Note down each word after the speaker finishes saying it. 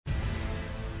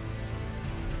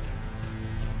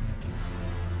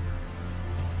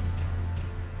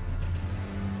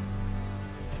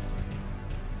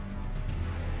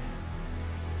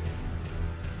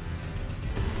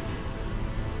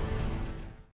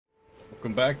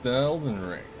Welcome back to Elden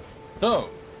Ring. So,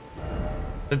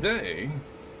 today,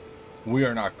 we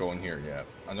are not going here yet.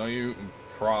 I know you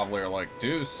probably are like,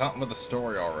 do something with the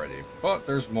story already, but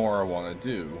there's more I want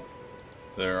to do.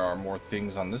 There are more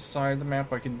things on this side of the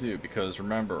map I can do, because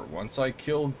remember, once I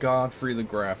kill Godfrey the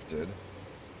Grafted,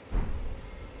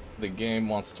 the game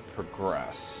wants to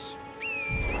progress.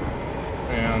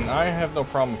 And I have no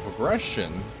problem with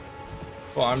progression.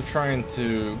 Well, I'm trying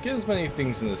to get as many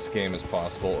things in this game as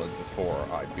possible before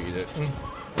I beat it.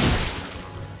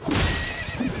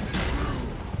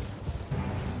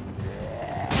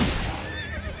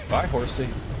 Bye, horsey.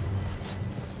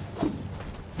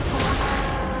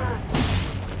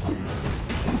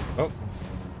 Oh.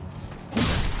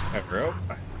 There we go.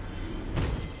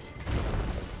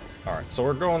 Alright, so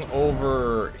we're going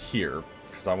over here,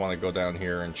 because I want to go down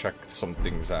here and check some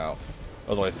things out.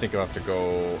 Although I think I'll have to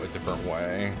go a different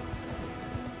way.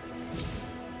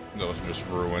 Those are just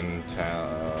ruined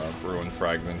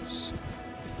fragments.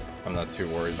 I'm not too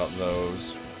worried about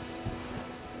those.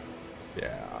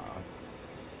 Yeah.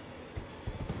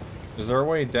 Is there a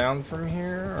way down from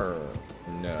here, or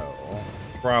no?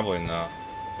 Probably not.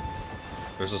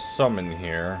 There's a summon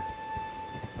here,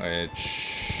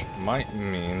 which might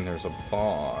mean there's a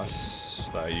boss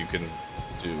that you can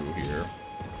do here.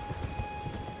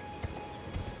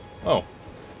 Oh.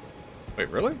 Wait,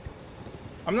 really?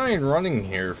 I'm not even running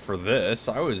here for this.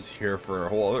 I was here for a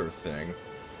whole other thing.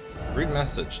 Read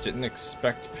message. Didn't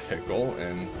expect pickle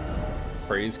and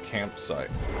praise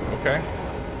campsite. Okay.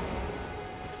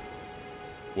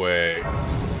 Wait.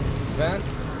 Is that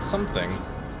something?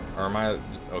 Or am I...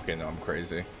 Okay, no, I'm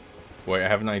crazy. Wait, I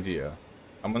have an idea.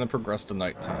 I'm gonna progress to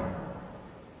nighttime.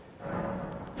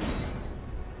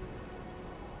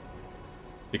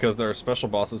 Because there are special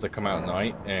bosses that come out at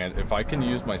night, and if I can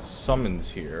use my summons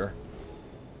here...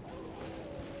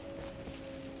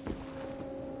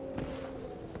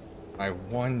 I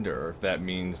wonder if that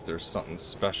means there's something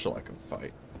special I can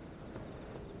fight.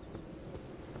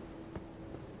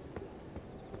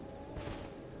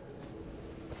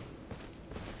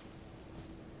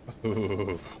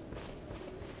 Ooh.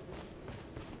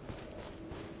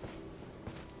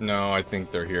 No, I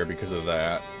think they're here because of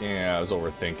that. Yeah, I was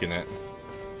overthinking it.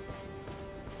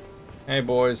 Hey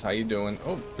boys, how you doing?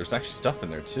 Oh, there's actually stuff in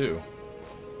there too.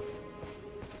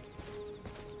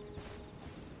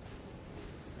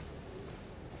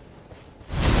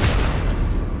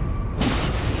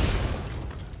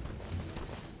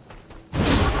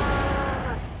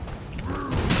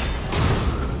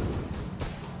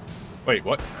 Wait,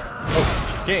 what?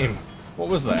 Oh, game. What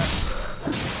was that?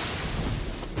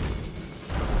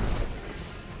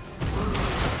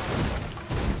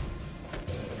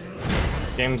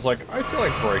 Game's like, I feel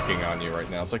like breaking on you right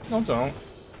now. It's like, no, don't.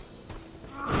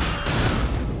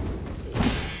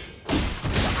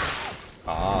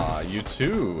 Ah, you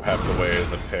too have the way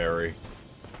of the parry.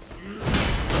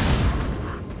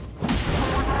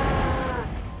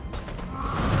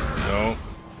 No.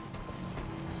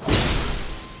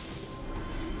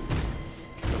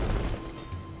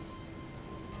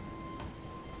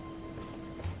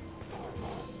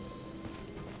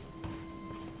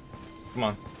 Come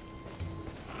on.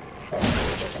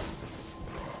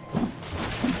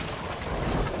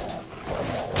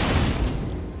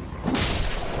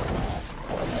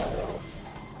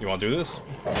 You want to do this?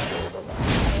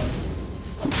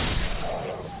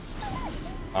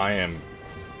 I am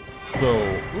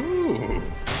so... Ooh!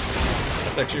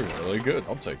 That's actually really good.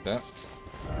 I'll take that.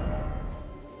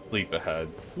 Leap ahead.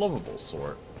 Lovable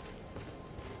sort.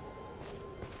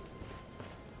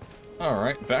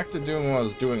 Alright, back to doing what I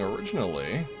was doing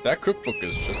originally. That cookbook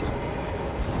is just...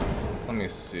 Let me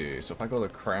see. So if I go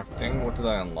to crafting, what did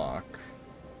I unlock?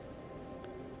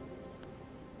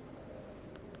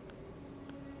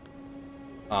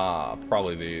 Ah,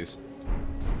 probably these.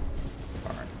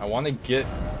 Alright, I want to get...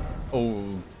 Oh,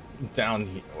 down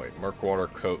here. Wait,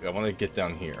 Murkwater Coat. I want to get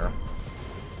down here.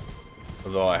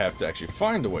 Although I have to actually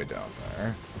find a way down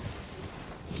there.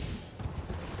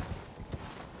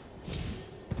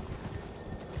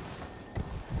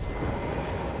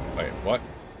 Wait, what?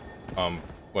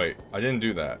 Wait, I didn't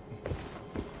do that.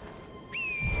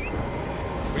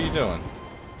 What are you doing?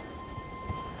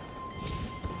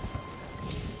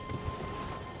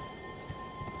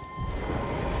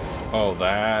 Oh,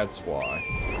 that's why.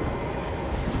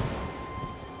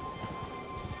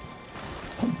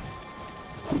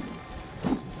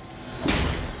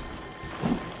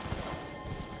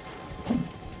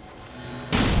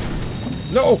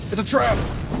 No! It's a trap!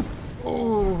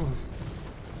 Oh.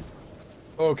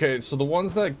 Okay, so the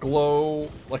ones that glow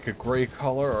like a gray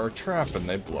color are a trap and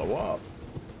they blow up.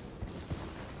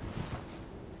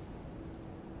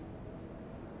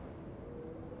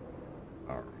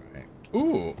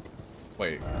 Ooh.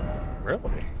 Wait.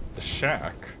 Really? The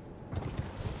shack.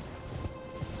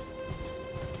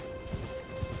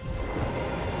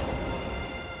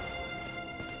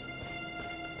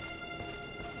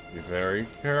 Be very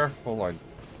careful. I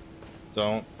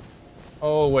don't...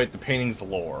 Oh, wait. The painting's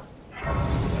lore.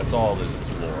 That's all it is.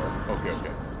 It's lore. Okay,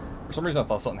 okay. For some reason, I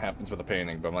thought something happens with the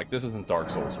painting, but I'm like, this isn't Dark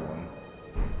Souls 1.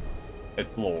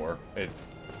 It's lore.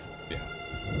 Yeah.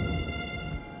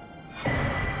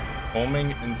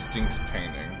 Homing Instincts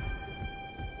painting.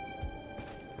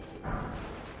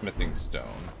 Smithing stone.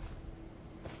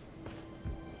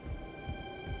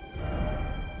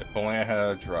 If only I had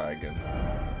a dragon.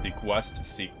 Seek west,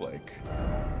 seek lake.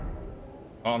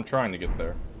 Oh, I'm trying to get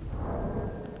there.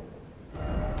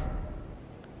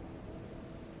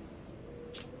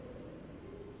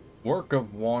 Work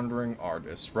of wandering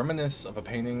artists. Reminisce of a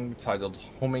painting titled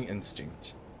Homing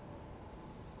Instinct.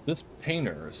 This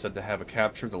painter is said to have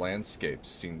captured the landscapes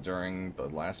seen during the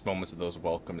last moments of those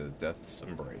welcomed to death's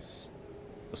embrace.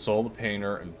 The soul of the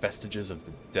painter and vestiges of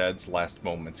the dead's last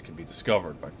moments can be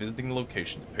discovered by visiting the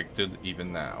location depicted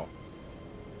even now.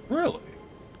 Really?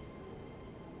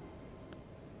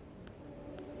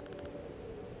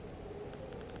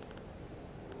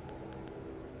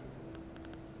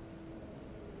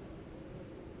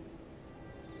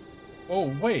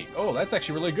 Oh, wait. Oh, that's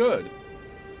actually really good.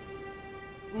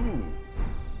 Ooh.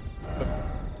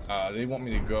 They want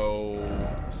me to go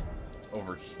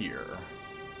over here.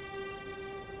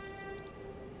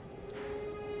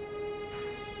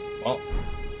 Well,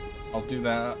 I'll do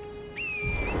that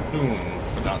soon,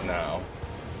 but not now.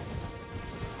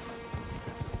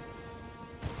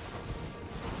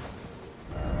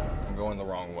 I'm going the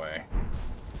wrong way.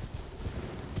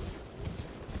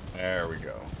 There we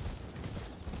go.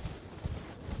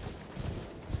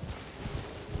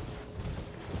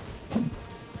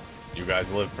 You guys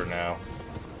live for now.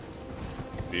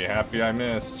 Be happy I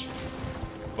missed.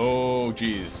 Oh,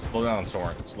 geez. Slow down,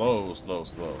 Torrent. Slow, slow,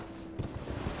 slow.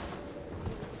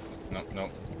 Nope,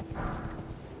 nope.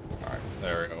 Alright,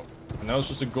 there we go. I know it's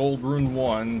just a gold rune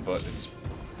 1, but it's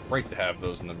great to have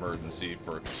those in the emergency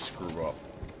for it to screw up.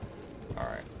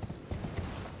 Alright.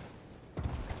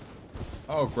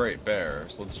 Oh, great,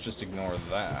 bears. Let's just ignore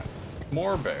that.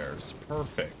 More bears.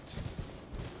 Perfect.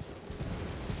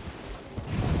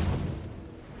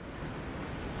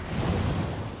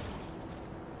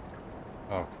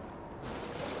 Oh.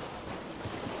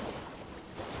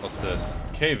 What's this?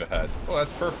 Cave ahead. Oh,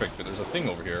 that's perfect, but there's a thing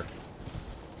over here.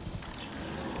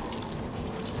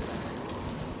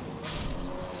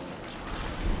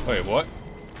 Wait, what?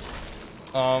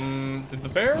 Did the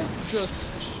bear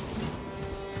just...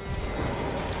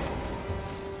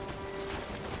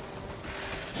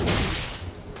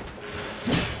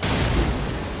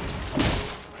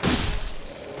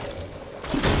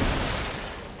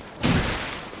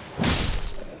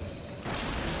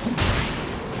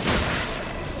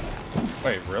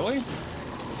 Wait, really?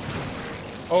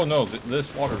 Oh no,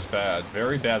 this water's bad.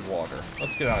 Very bad water.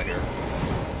 Let's get out of here.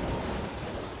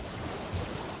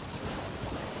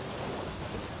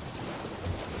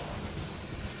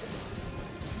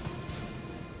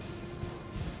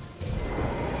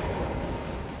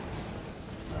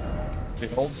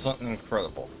 Behold something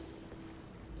incredible.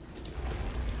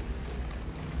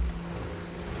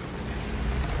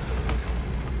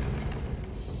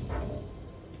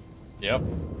 Yep.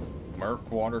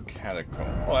 Murkwater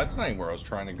Catacomb. Well, that's not even where I was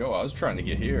trying to go. I was trying to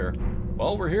get here.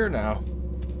 Well, we're here now.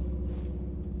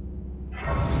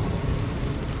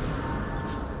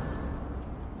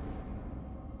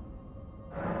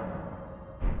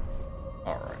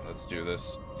 Alright, let's do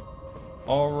this.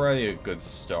 Already a good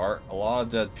start. A lot of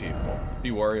dead people. Be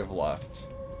wary of left.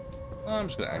 I'm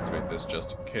just gonna activate this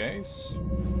just in case.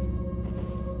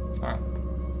 Alright.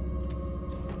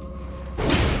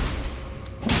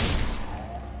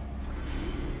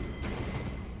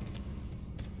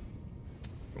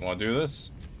 Want to do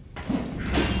this?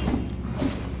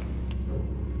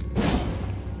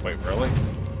 Wait, really?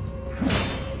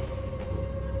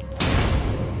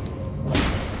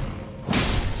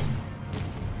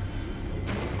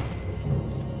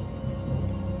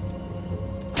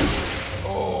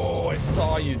 Oh, I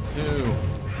saw you too.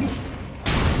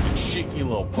 You cheeky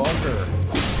little bugger.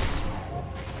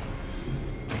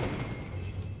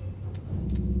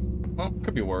 Well,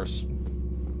 could be worse.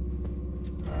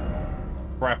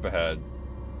 Crap ahead.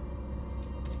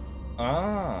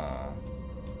 Ah.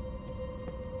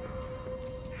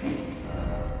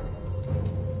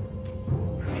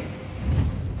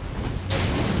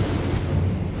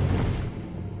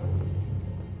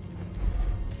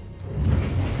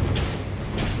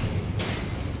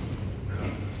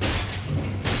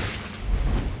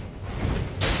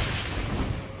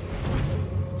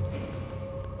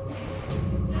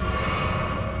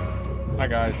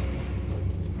 guys.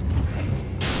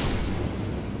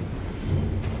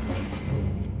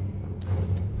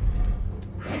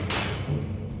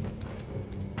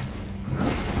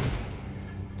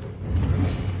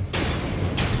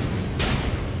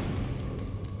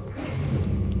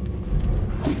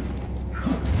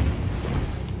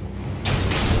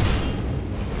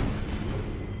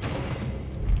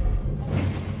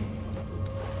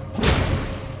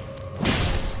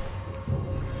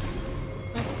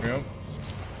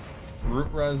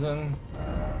 Resin.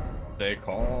 Stay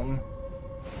calm.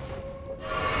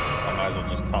 I might as well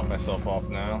just top myself off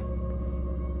now.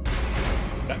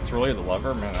 That's really the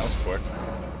lever? Man, that was quick.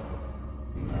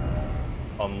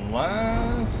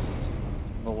 Unless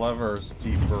the lever's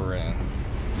deeper in.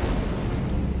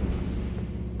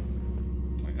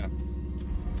 Oh, yeah.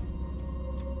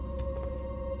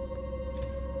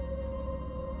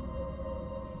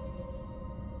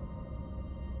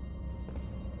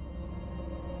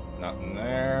 Nothing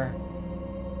there.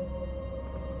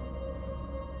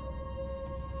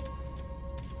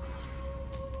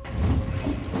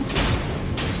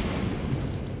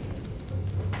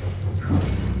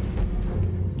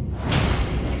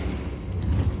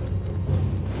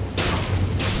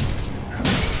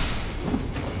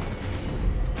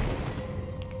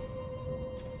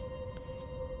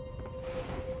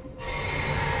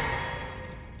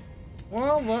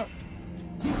 Well, that...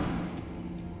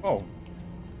 Oh.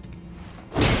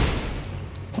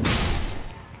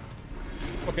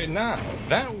 Okay, now,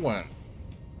 that went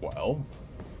well.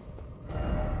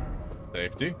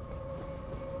 Safety.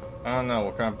 I don't know,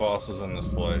 what kind of boss is in this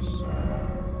place?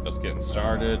 Just getting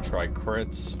started, try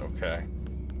crits, okay.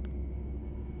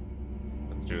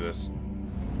 Let's do this.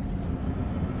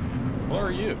 What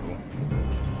are you?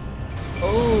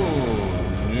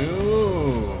 Oh,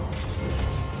 no.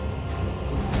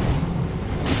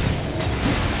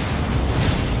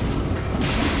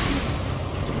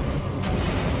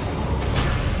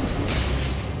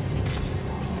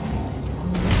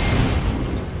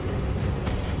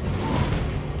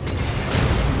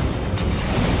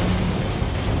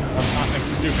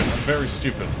 Very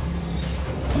stupid.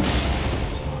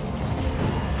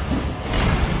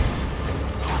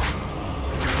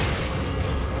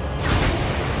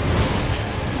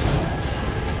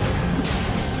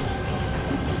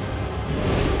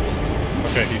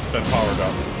 Okay, he's been powered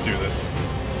up. Let's do this.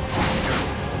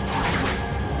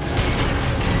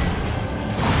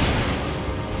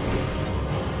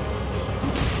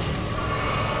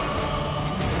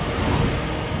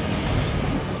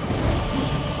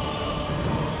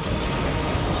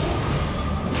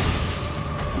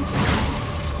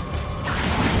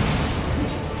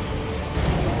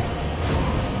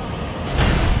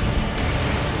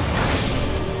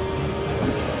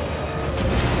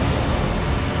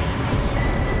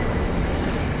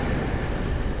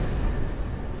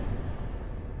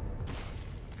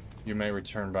 You may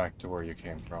return back to where you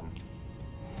came from.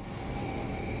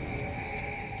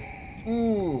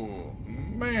 Ooh,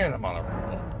 man, I'm on a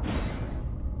roll.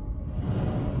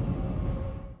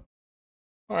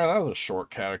 Alright, that was a short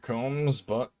catacombs,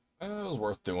 but it was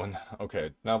worth doing.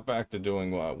 Okay, now back to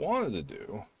doing what I wanted to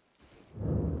do.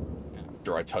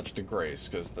 After I touch the grace,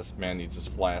 because this man needs his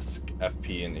flask,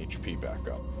 FP, and HP back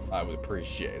up. I would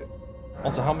appreciate it.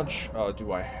 Also, how much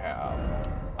do I have?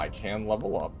 I can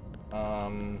level up.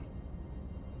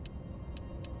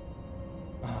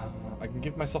 I can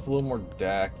give myself a little more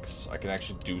dex. I can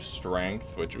actually do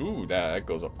strength, which, ooh, that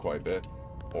goes up quite a bit.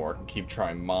 Or I can keep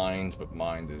trying mind, but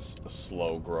mind is a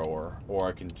slow grower. Or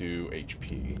I can do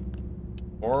HP.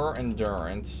 Or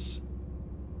endurance.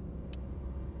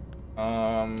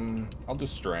 I'll do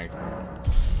strength.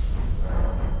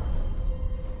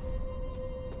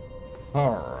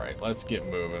 Alright, let's get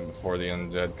moving before the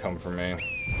undead come for me.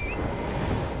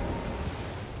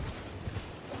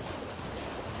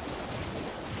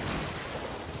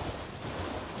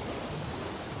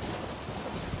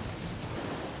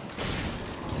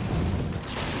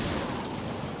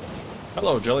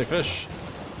 Hello, jellyfish.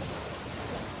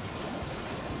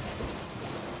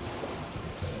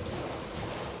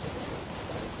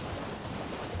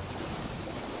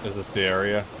 Is this the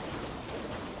area?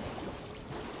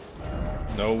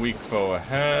 No weak foe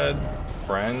ahead.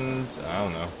 Friend? I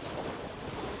don't know.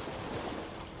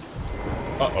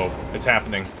 Uh-oh, it's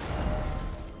happening.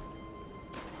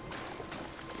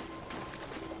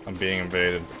 I'm being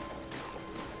invaded.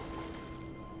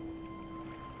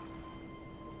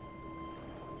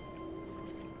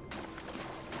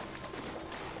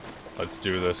 Let's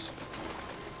do this.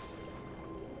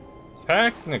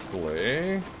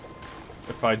 Technically,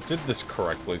 if I did this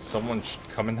correctly, someone should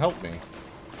come and help me.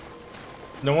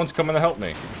 No one's coming to help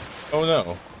me. Oh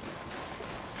no.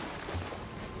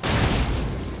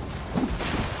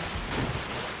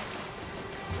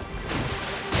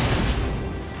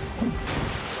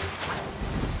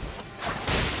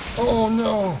 Oh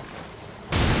no.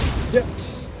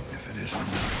 Yes. If it isn't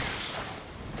Marius,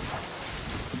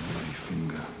 the bloody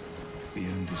finger, the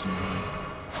end is mine.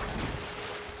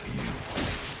 For you.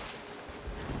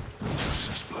 And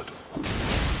Justice's blood.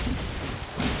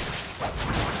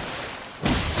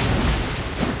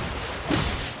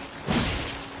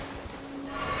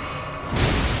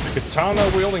 The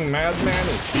katana-wielding madman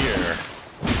is here.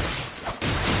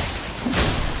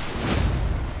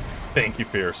 Thank you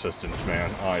for your assistance, man.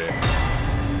 Oh,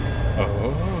 yeah.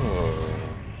 Oh.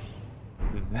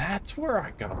 That's where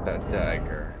I got that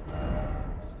dagger.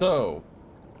 So.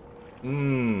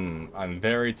 I'm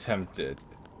very tempted.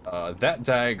 That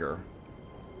dagger.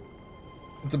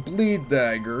 It's a bleed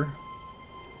dagger.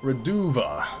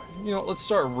 Reduva. You know, let's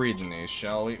start reading these,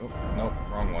 shall we? Oh, nope,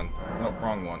 wrong one. Nope,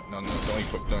 wrong one. No, don't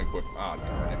equip, don't equip. Ah,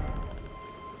 darn it.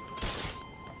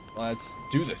 Let's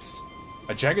do this.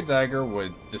 A jagged dagger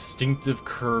with distinctive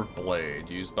curved blade,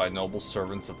 used by noble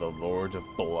servants of the Lord of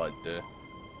Blood.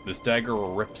 This dagger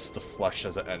rips the flesh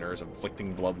as it enters,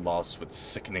 inflicting blood loss with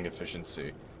sickening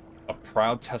efficiency. A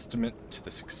proud testament to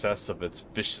the success of its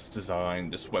vicious design,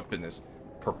 this weapon is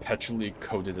perpetually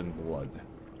coated in blood.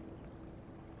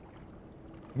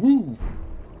 Woo!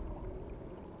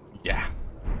 Yeah.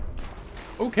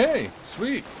 Okay,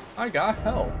 sweet. I got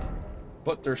help.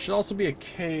 But there should also be a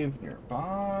cave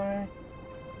nearby.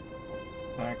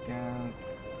 Second.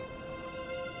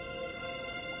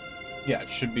 Yeah, it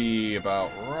should be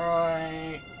about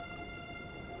right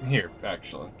here,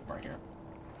 actually. Right here.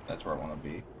 That's where I want to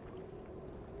be.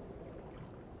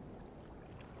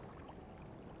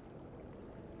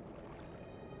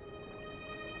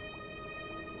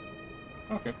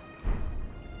 Okay.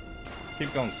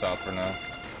 Keep going south for now.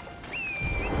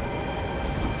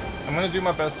 I'm gonna do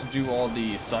my best to do all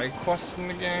the side quests in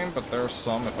the game, but there are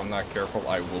some, if I'm not careful,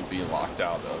 I will be locked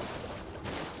out of.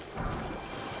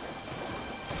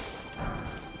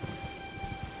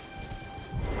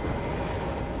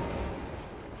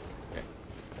 Okay.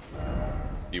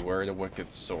 Beware the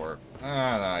wicked sword.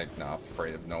 I'm not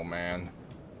afraid of no man.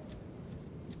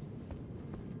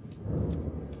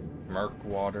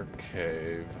 Murkwater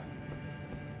Cave.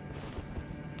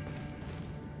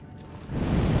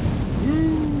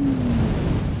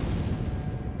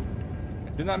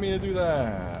 Did not mean to do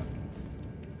that.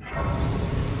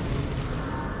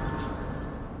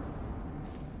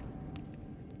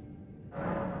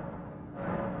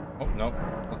 Oh, nope.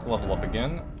 Let's level up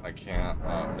again. I can't.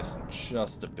 I'm missing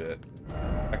just a bit.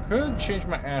 I could change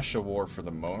my Ash of War for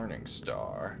the Morning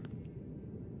Star.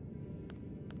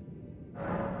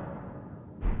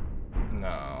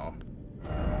 No.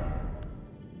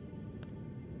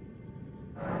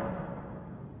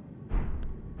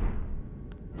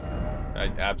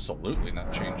 I'm absolutely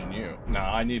not changing you.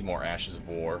 Nah, I need more Ashes of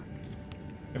War.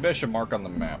 Maybe I should mark on the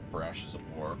map for Ashes of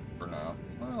War for now.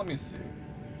 Well, let me see.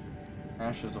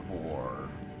 Ashes of War.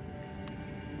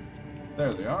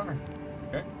 There they are.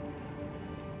 Okay.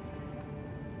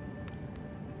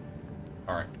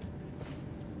 Alright.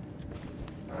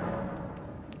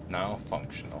 Now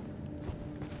functional.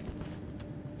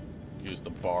 Use the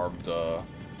barbed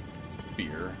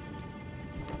spear.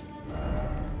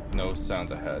 No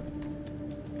sound ahead.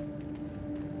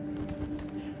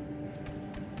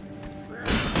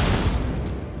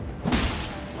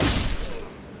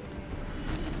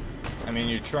 I mean,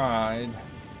 you tried.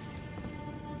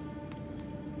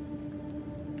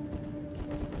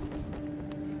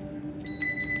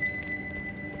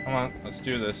 Come on, let's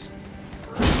do this.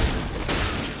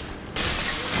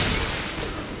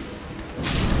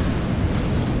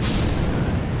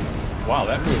 Wow,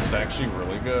 that move's actually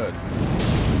really good.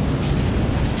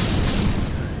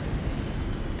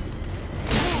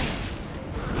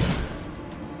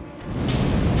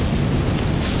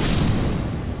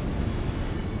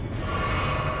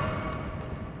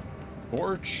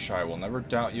 Torch, I will never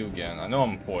doubt you again. I know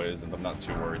I'm poisoned, I'm not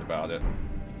too worried about it.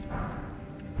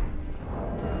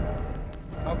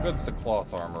 How good's the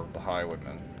cloth armor of the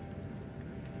Highwayman?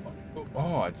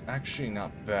 Oh, it's actually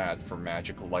not bad for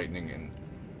magic lightning and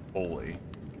holy.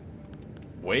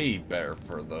 Way better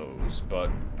for those, but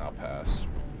I'll pass.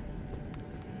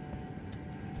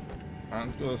 Alright,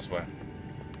 let's go this way.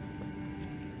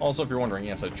 Also, if you're wondering,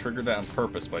 yes, I triggered that on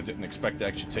purpose, but I didn't expect to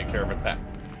actually take care of it that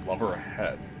lover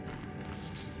ahead.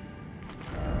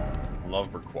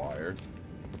 Love required.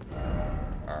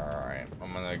 Alright,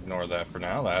 I'm gonna ignore that for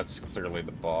now. That's clearly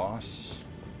the boss.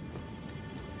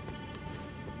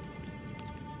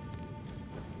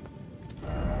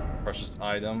 Precious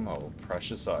item. Oh,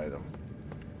 precious item.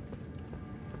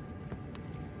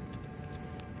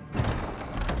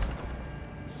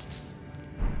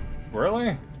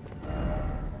 Really?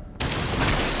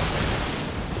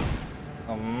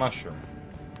 A mushroom.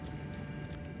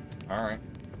 Alright.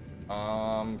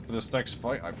 For this next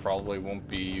fight, I probably won't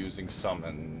be using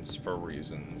summons for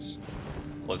reasons.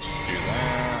 So let's just do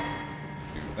that.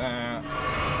 Do that.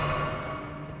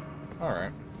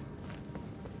 Alright.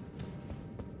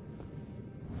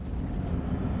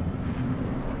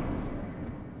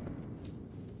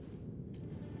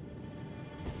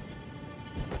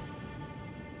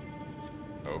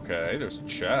 Okay, there's a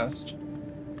chest.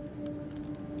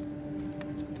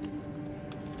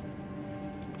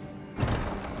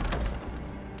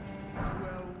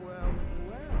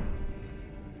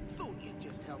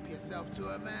 To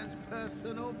a man's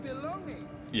personal belongings.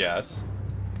 Yes.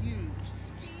 You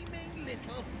scheming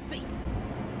little thief!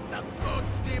 The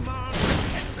gods demand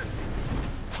repentance!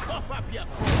 Cough up your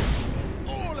corpse!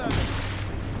 All of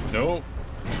it! Nope.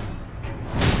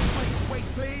 Wait,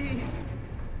 please!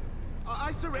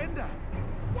 I surrender!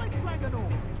 White flag and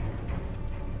all!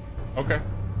 Okay.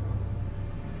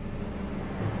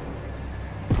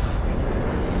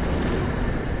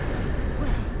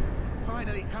 Well,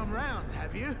 finally come round,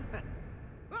 have you?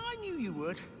 I knew you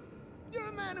would. You're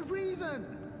a man of reason.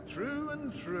 Through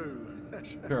and through.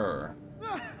 Sure.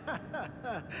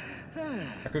 I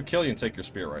could kill you and take your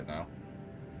spear right now.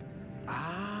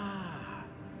 Ah.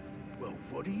 Well,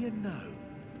 what do you know?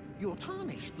 You're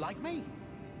tarnished, like me.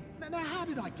 Now, how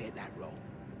did I get that wrong?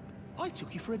 I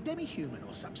took you for a demi-human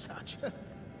or some such.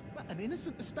 An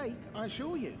innocent mistake, I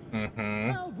assure you.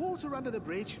 Well, water under the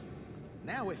bridge.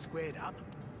 Now we're squared up.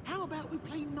 How about we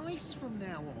play nice from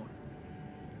now on?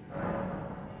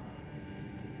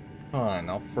 Fine,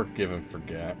 I'll forgive and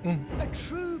forget. A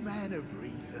true man of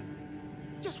reason.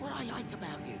 Just what I like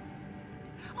about you.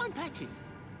 I'm Patches.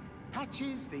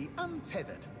 Patches the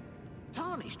untethered.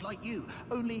 Tarnished like you,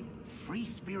 only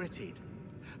free-spirited.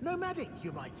 Nomadic,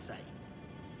 you might say.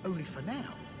 Only for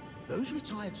now, those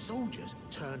retired soldiers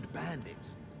turned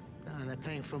bandits. And they're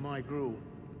paying for my gruel.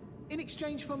 In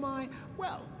exchange for my,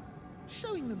 well,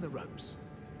 showing them the ropes.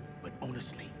 But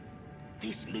honestly,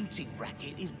 this looting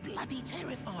racket is bloody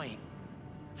terrifying.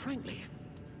 Frankly,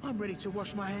 I'm ready to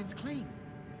wash my hands clean.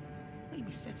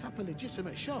 Maybe set up a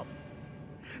legitimate shop.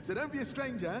 So don't be a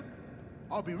stranger.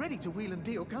 I'll be ready to wheel and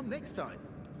deal come next time.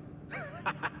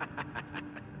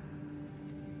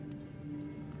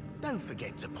 Don't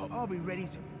forget to pop. I'll be ready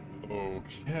to...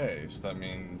 Okay, so that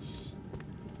means...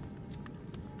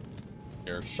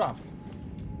 Your shop.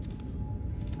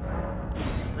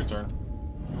 Return.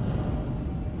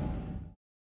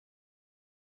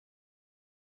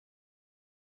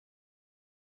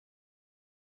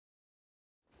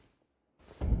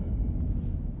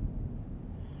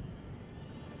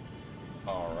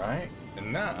 Alright,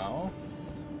 and now...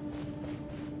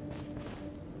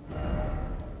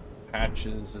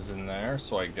 Patches is in there,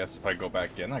 so I guess if I go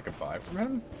back in, I could buy from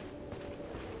him?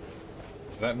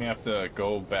 Does that mean I have to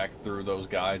go back through those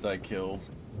guys I killed?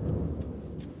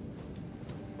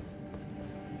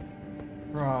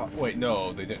 Wait,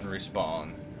 no, they didn't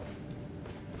respawn.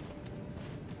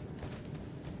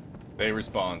 They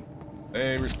respawn.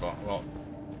 They respawn. Well,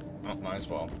 oh, might as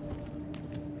well.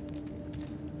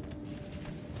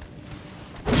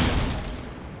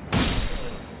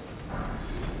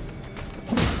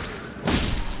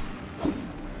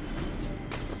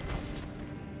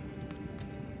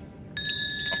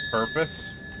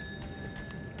 Purpose.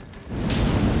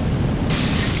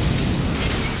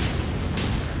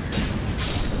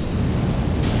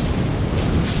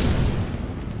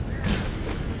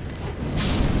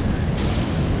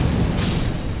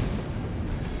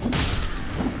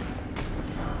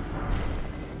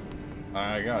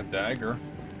 I got a dagger.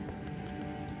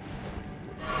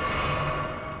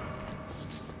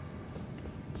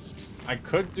 I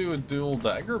could do a dual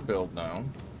dagger build now.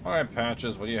 Alright,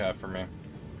 Patches, what do you have for me?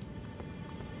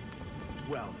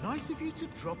 Well, nice of you to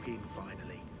drop in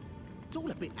finally. It's all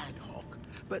a bit ad hoc,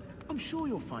 but I'm sure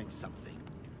you'll find something.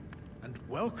 And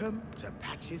welcome to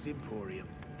Patches Emporium,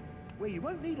 where you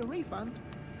won't need a refund,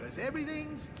 because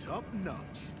everything's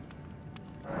top-notch.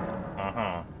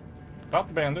 Uh-huh. About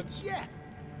the bandits. Yeah,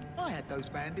 I had those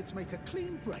bandits make a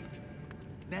clean break.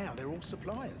 Now they're all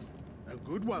suppliers, and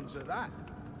good ones at that.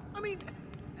 I mean,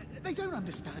 they don't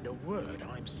understand a word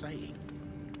I'm saying,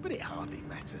 but it hardly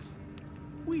matters.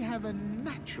 We have a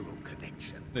natural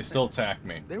connection. They still attack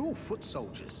me. They're all foot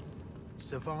soldiers,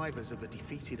 survivors of a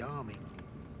defeated army,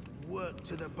 worked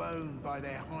to the bone by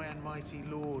their high and mighty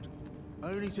lord,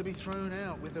 only to be thrown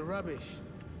out with the rubbish.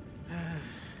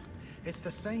 It's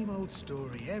the same old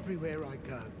story everywhere I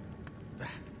go.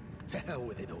 To hell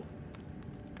with it all.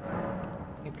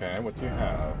 Okay, what do you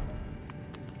have?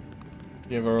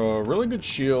 You have a really good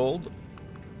shield.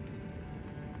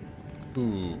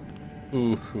 Ooh.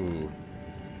 Ooh, ooh.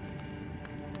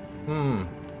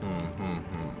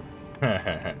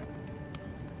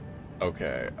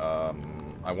 Okay,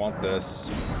 I want this.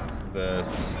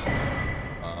 This.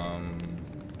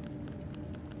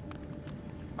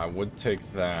 I would take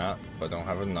that, but I don't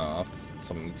have enough.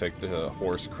 So I'm gonna take the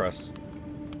horse crest.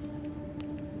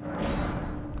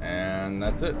 And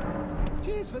that's it.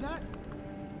 Cheers for that.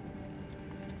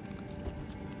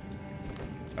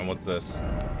 And what's this?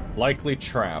 Likely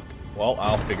trap. Well,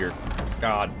 I'll figure.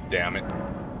 God damn it.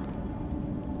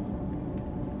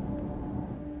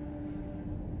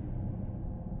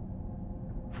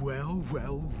 Well,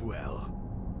 well,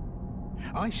 well.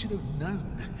 I should have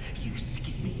known, you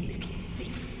scheming little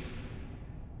thief.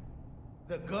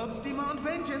 The gods demand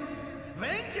vengeance.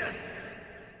 Vengeance!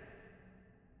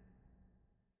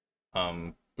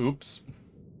 Oops.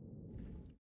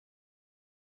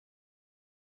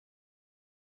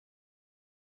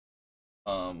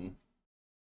 No.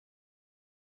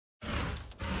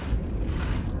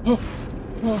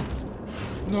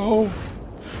 No.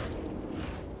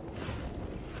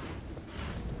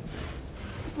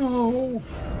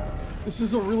 This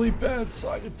is a really bad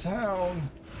side of town.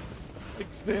 Like,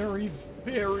 very,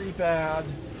 very bad.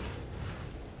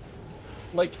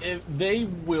 Like, if they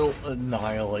will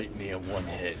annihilate me in one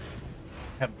hit.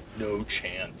 Have no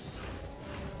chance.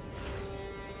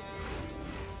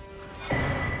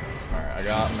 Alright, I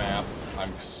got a map.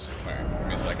 Alright, give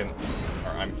me a second.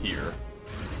 Alright, I'm here.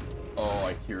 Oh,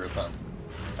 I hear them.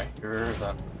 I hear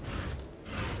them.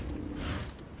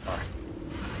 Alright.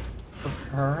 So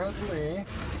currently...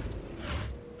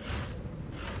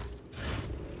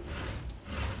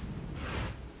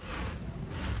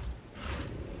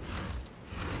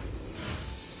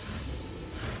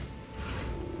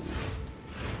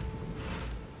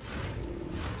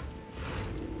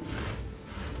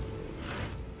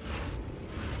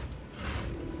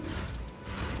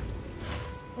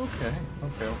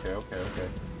 Okay.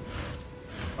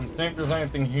 I'm thinking if there's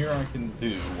anything here I can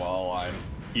do while I'm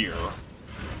here.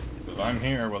 Because I'm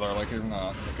here whether I like it or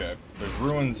not. Okay, there's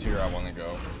ruins here I want to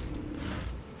go.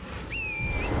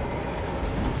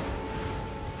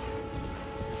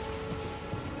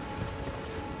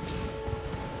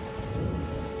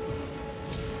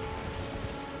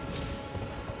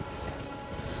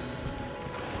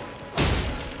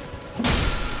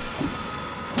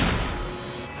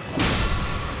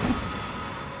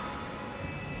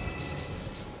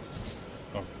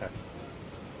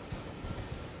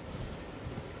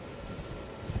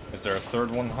 Is there a third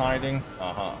one hiding?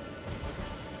 Uh-huh.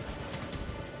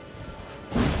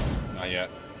 Not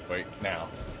yet. Wait, now.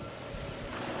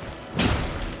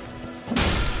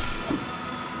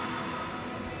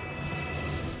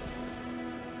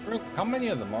 How many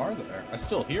of them are there? I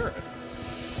still hear it.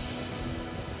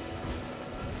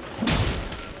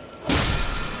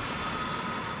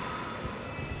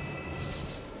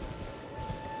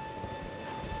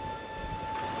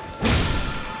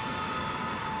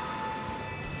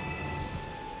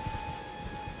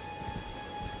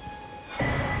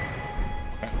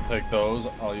 Take those.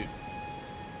 I'm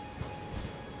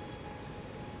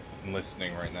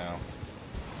listening right now.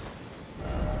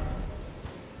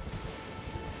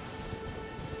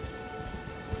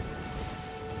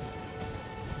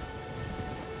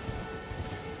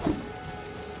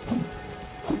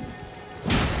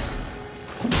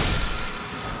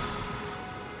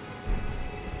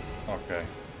 Okay.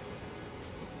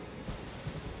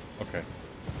 Okay.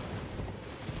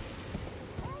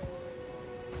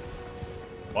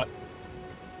 What?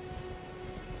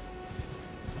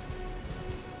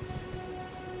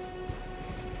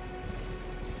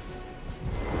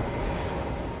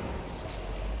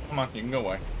 Come on, you can go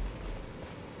away.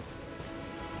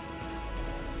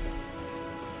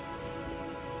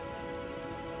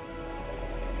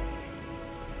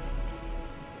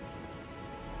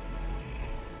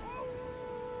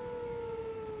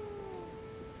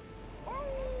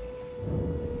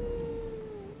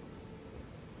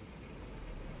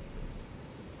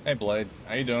 Hey Blade,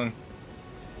 how you doing?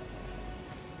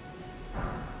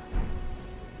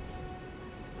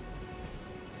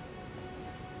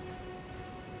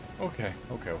 Okay.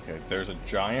 There's a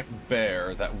giant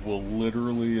bear that will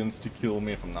literally insta-kill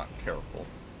me if I'm not careful.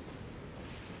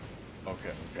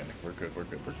 Okay. We're good.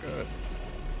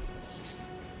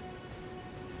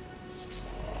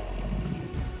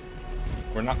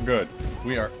 We're not good.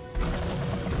 We are...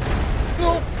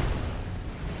 No!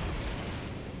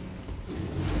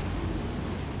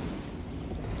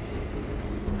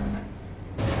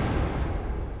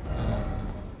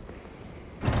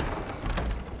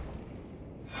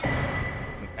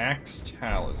 Axe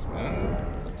Talisman.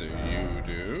 What do you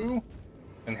do?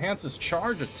 Enhances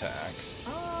charge attacks.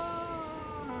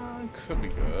 Could be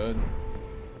good.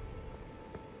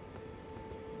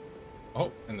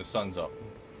 Oh, and the sun's up.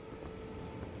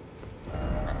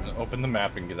 Alright, I'm gonna open the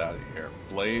map and get out of here.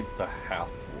 Blade the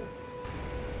Half-Wolf.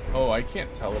 Oh, I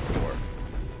can't teleport.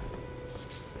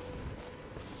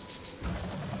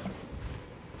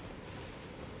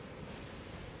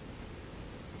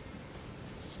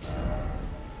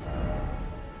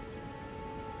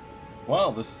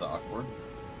 Well, this is awkward.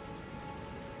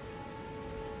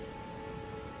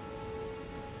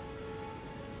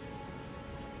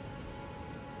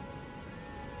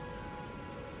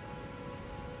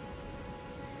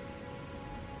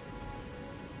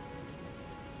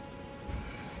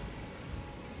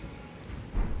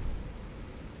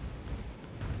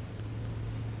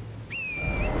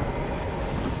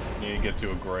 Need to get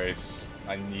to a grace.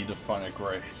 I need to find a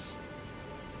grace.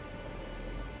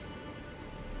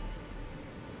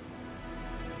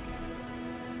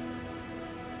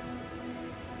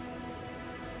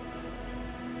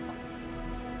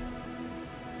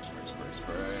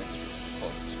 Grace.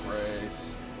 Closest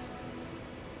grace.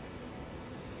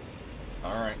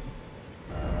 Alright.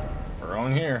 We're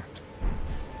on here.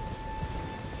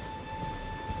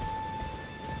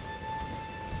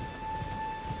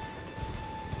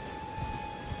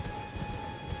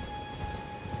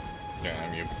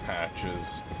 Damn you,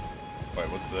 Patches. Wait,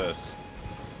 what's this?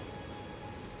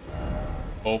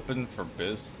 Open for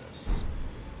business.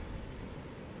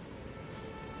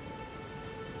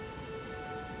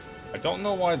 I don't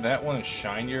know why that one is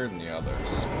shinier than the others.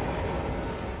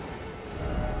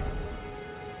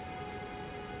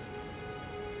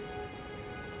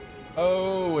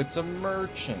 Oh, it's a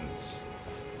merchant.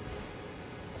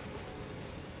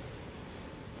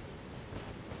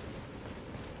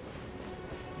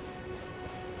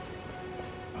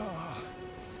 Ah,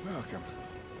 welcome,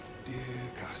 dear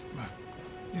customer.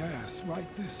 Yes,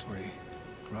 right this way.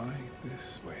 Right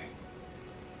this way.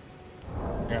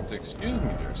 You have to excuse me,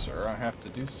 dear sir. I have to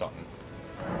do something.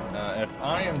 If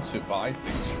I am to buy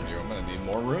things from you, I'm gonna need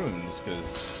more runes,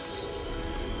 because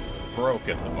broke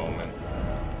at the moment.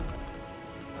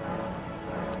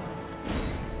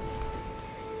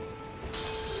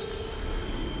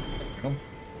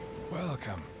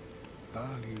 Welcome,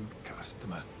 valued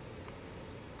customer.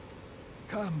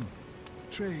 Come,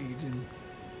 trade in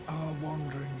our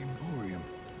wandering emporium.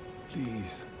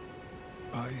 Please,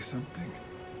 buy something.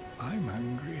 I'm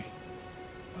hungry.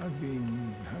 I've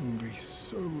been hungry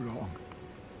so long.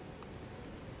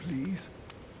 Please?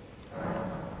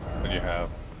 What do you have?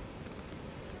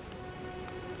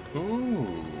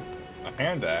 Ooh, a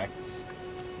hand axe.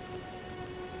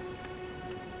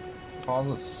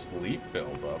 Causes sleep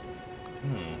buildup.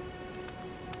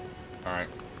 Alright.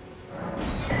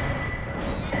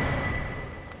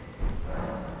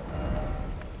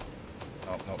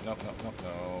 No.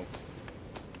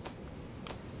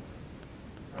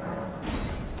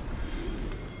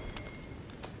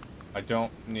 I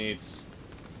don't need...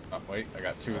 Oh, wait, I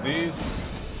got 2 of these.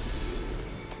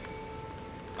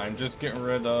 I'm just getting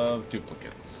rid of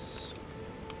duplicates.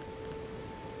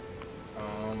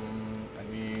 I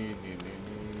need...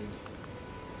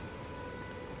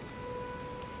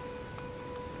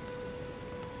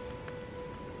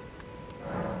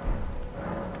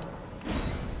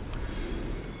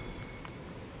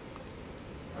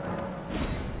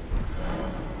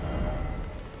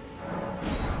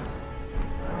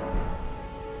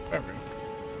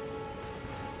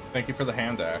 Thank you for the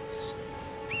hand axe.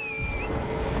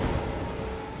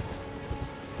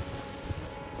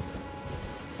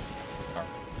 Alright,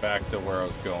 back to where I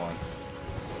was going.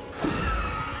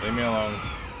 Leave me alone.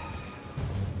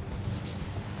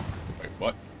 Wait,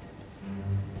 what?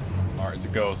 Alright, it's a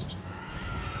ghost.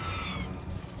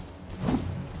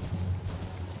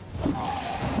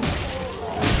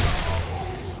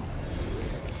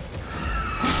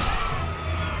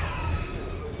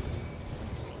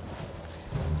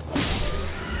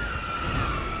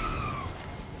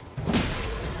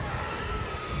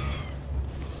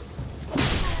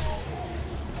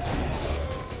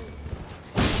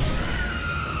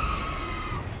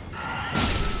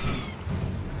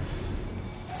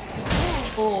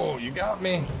 Oh, you got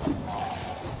me.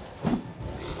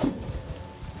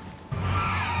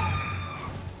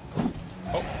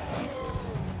 Oh.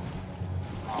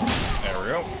 There we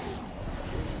go.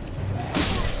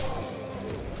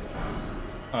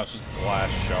 Oh, it's just a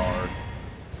glass shard.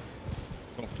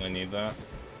 Don't really need that.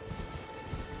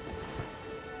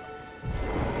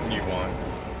 What do you want?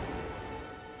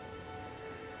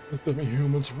 Let them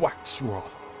humans wax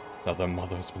wrath. Now their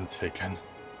mother's been taken.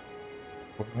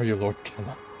 Where are you, Lord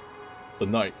Kenneth? The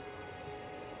night.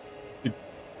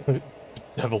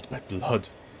 Bedeviled by blood.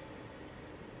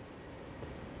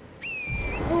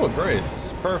 Oh, a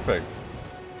grace. Perfect.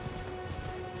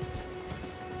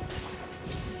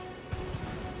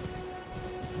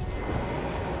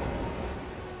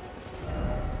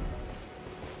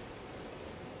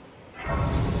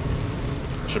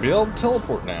 Should be able to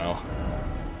teleport now.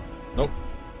 Nope.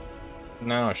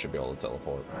 Now I should be able to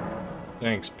teleport.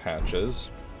 Thanks,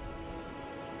 Patches.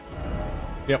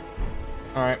 Yep.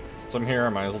 Alright, since I'm here, I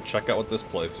might as well check out what this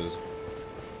place is.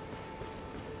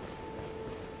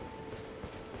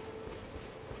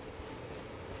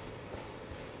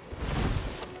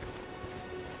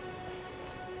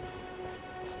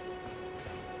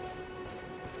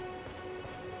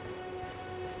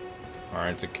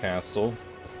 Alright, it's a castle.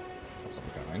 Of some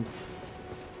kind.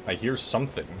 I hear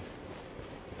something.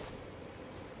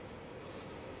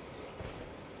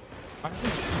 I'm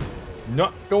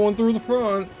not going through the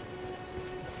front.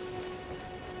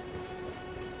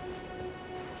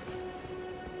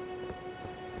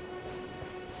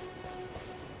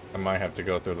 I might have to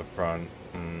go through the front.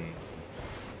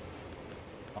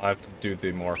 I'll have to do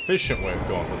the more efficient way of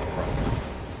going through the front.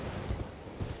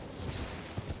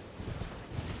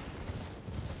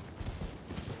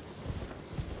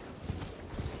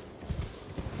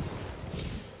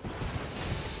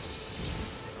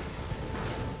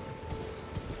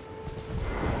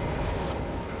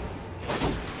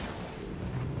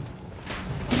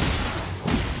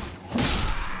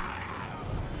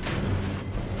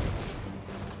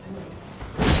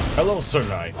 Hello, Sir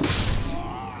Knight.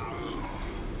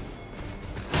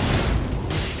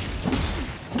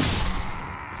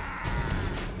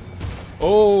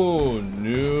 Oh,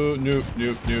 nope.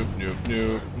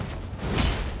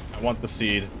 I want the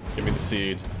seed. Give me the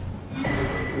seed.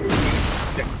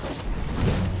 Yeah.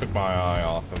 Took my eye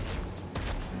off him.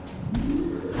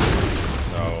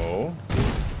 No.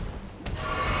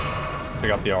 Pick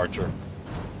up the archer.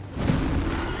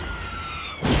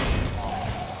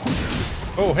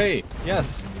 Oh, hey,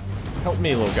 yes. Help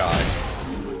me, little guy.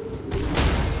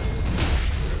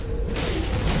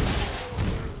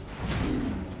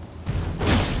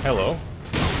 Hello.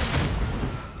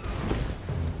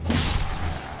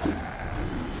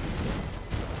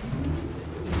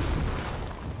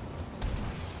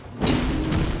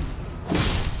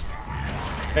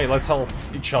 Hey, let's help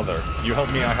each other. You help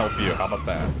me, I help you. How about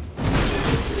that?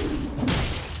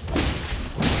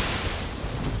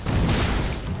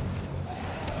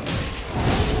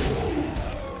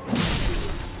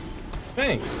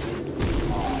 Thanks.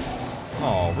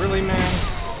 Oh, really, man?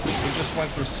 We just went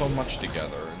through so much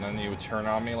together, and then you would turn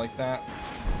on me like that?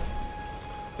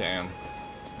 Damn.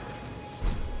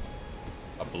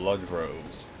 A blood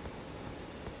rose.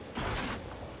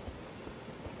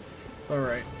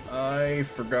 Alright, I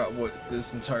forgot what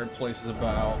this entire place is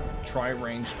about. Try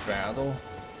ranged battle.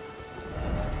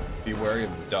 Be wary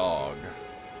of dog.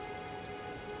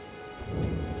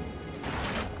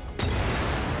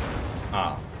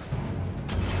 Ah.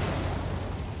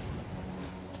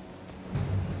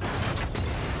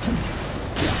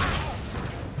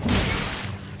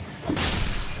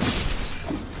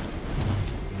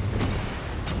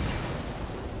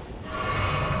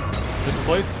 This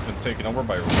place has been taken over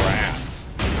by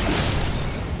rats.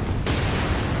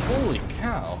 Holy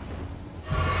cow.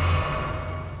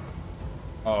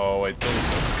 Oh, wait, those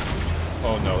are...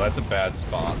 Oh no, that's a bad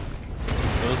spot.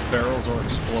 Those barrels are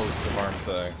explosive, aren't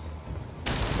they?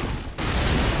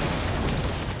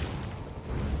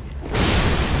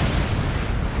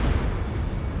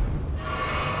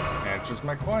 Answers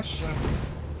my question.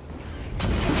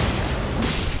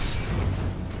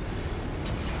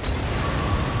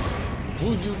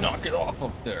 Would you knock it off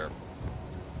up there?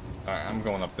 Alright, I'm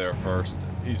going up there first.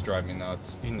 He's driving me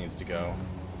nuts. He needs to go.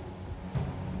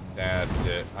 That's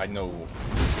it. I know.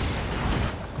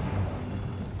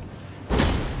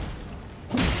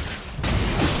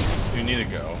 You need to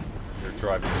go. You're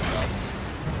driving me nuts.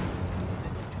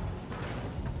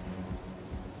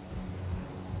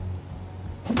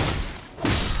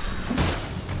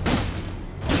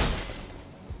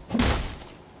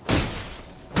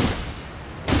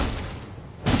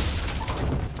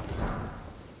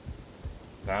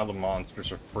 Now the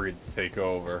monsters are free to take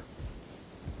over.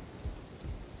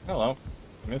 Hello.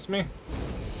 Miss me?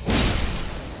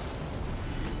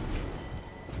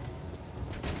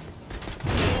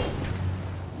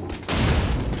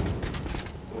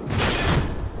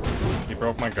 He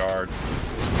broke my guard.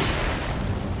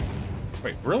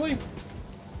 Wait, really?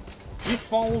 He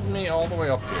followed me all the way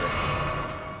up here.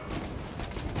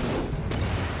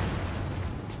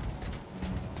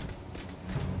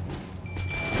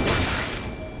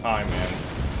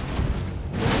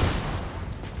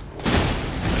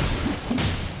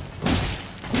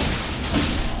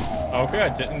 Okay, I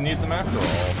didn't need them after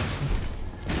all.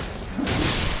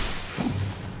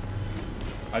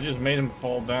 I just made him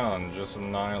fall down, just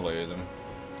annihilated him.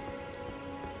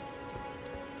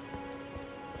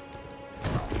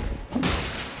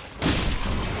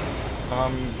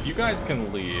 You guys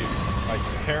can leave. I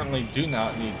apparently do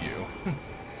not need you.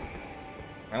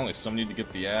 I only some need to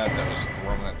get the ad that was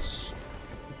throwing that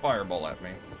fireball at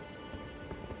me.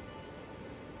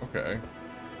 Okay.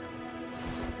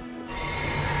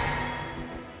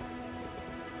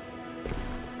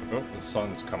 Oh, the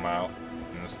sun's come out,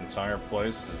 and this entire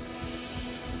place is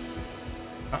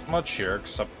not much here,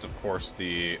 except, of course,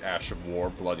 the Ash of War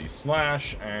Bloody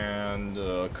Slash and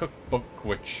a cookbook,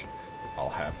 which I'll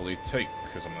happily take,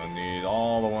 because I'm going to need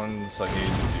all the ones I need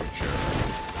in the future.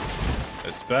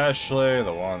 Especially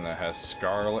the one that has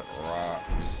Scarlet Rot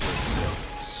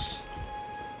resistance.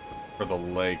 For the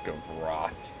Lake of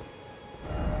Rot.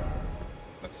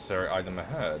 Necessary item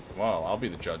ahead. Well, I'll be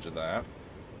the judge of that.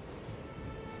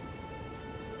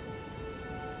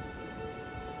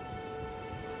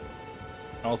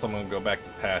 Also, I'm going to go back to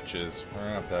patches.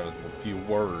 We're going to have a few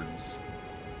words.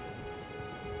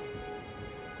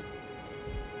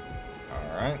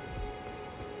 Alright.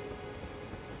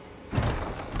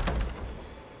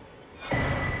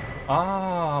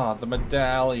 Ah, the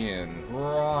medallion.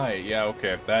 Right. Yeah,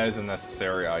 okay. That is a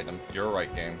necessary item. You're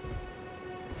right, game.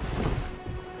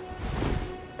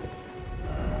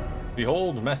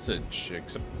 Behold message,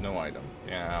 except no item.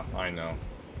 Yeah, I know.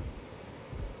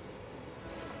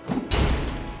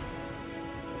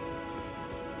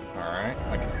 Alright,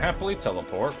 I can happily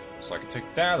teleport, so I can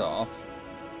take that off.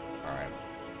 Alright.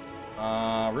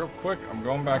 Real quick, I'm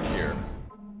going back here.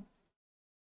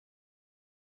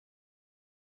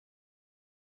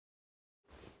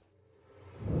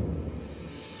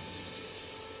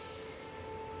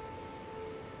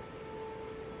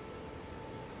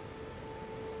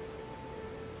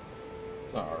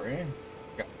 Sorry.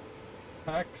 Got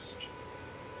text.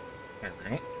 There we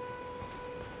go.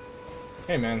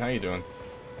 Hey man, how you doing?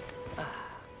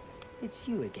 It's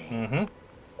you again. Mm-hmm.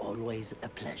 Always a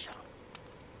pleasure.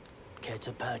 Care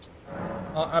to purge?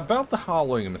 About the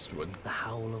howling of Mistwood. The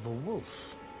howl of a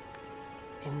wolf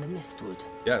in the Mistwood.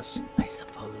 Yes. I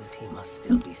suppose he must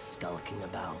still be skulking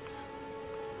about.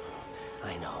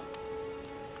 I know.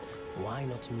 Why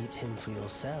not meet him for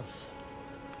yourself?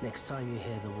 Next time you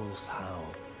hear the wolf's howl,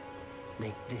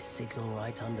 make this signal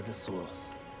right under the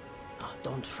source. Oh,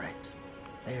 don't fret.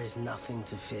 There is nothing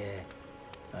to fear.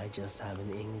 I just have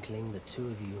an inkling the two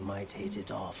of you might hit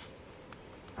it off.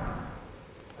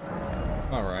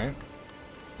 Alright.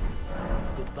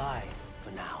 Goodbye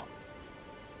for now.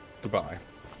 Goodbye.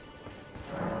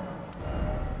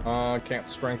 Can't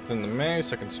strengthen the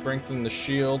mace. I can strengthen the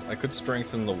shield. I could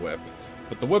strengthen the whip.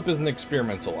 But the whip isn't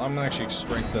experimental. I'm gonna actually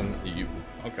strengthen you.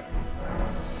 Okay.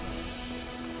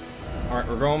 Alright,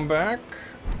 we're going back.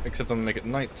 Except I'm gonna make it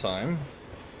nighttime.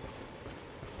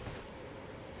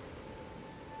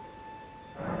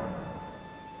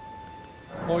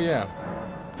 Oh yeah.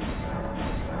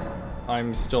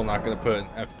 I'm still not gonna put an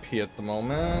FP at the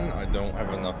moment. I don't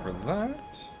have enough for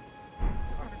that.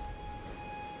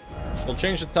 We'll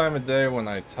change the time of day when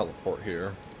I teleport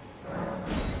here.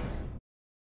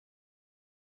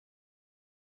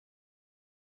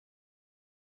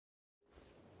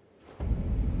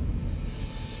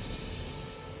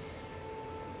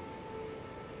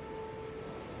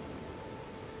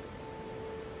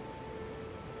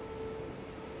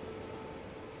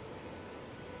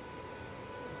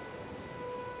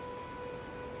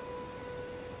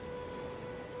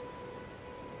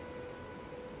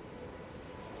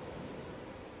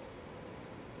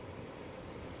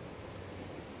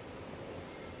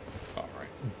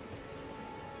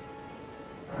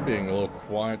 Being a little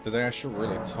quiet today, I should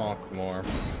really talk more.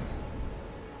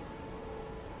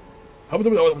 Alright,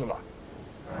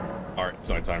 it's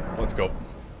night time. Let's go.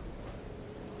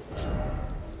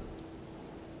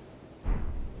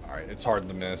 Alright, it's hard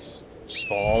to miss. Just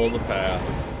follow the path.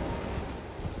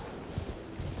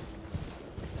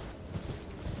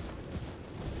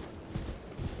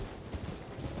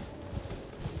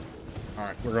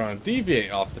 Alright, we're gonna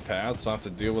deviate off the path, so I have to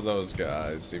deal with those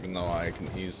guys, even though I can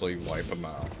easily wipe them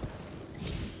out.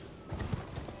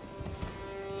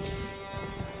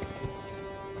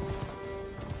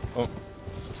 Oh.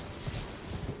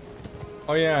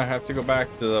 Oh yeah, I have to go back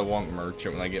to the Wonk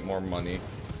Merchant when I get more money.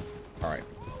 Alright.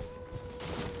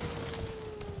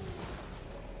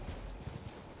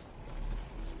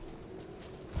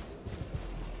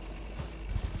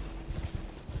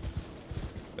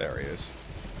 There he is.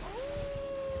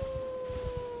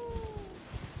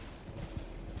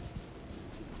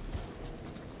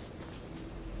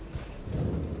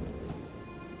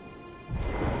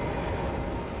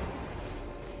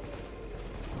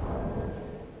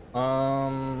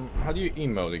 How do you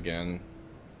emote again?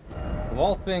 Of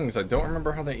all things, I don't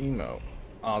remember how to emote.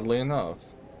 Oddly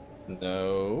enough.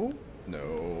 No.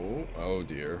 No. Oh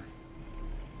dear.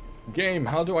 Game,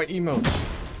 how do I emote?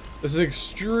 This is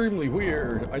extremely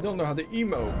weird. I don't know how to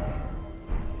emote.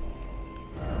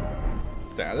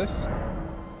 Status?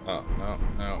 Oh, no,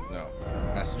 no, no.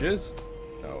 Messages?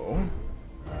 No.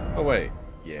 Oh, wait.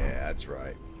 Yeah, that's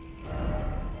right.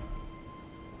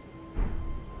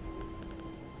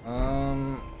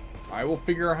 I will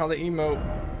figure out how to emote.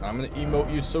 I'm gonna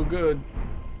emote you so good.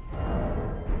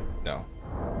 No.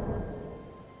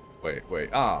 Wait, wait.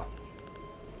 Ah.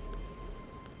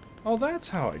 Oh, that's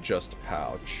how I adjust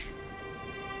pouch.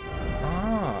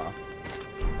 Ah.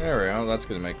 There we go. That's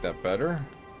gonna make that better.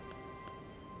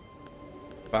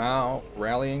 Bow,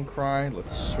 rallying cry.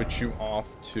 Let's switch you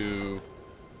off to...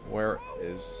 Where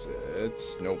is it?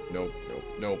 Nope, nope, nope,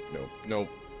 nope, nope, nope,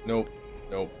 nope,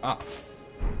 nope. Ah.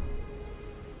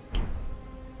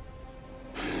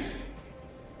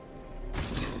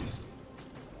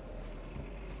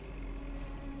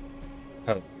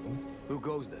 Hello. Who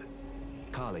goes there?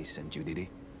 Carly sent you, did he?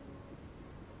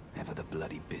 Ever the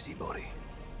bloody busybody.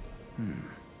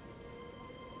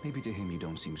 Maybe to him you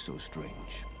don't seem so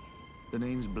strange. The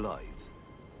name's Blythe.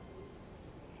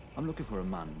 I'm looking for a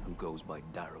man who goes by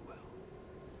Darrowell.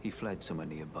 He fled somewhere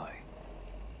nearby.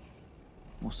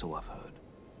 Or so I've heard.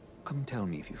 Come tell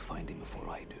me if you find him before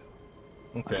I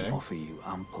do. Okay. I can offer you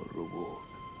ample reward.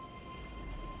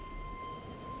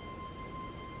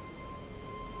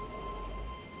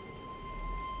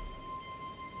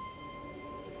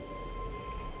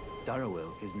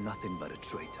 Darrowell is nothing but a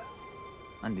traitor,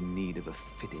 and in need of a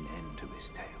fitting end to his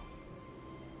tale.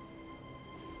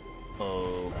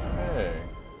 Okay.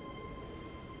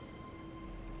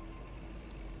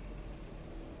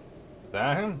 Is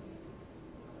that him?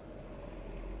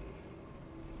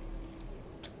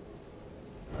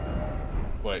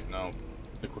 Wait, no.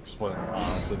 The quick split.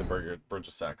 Honestly, the bridge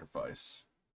of sacrifice.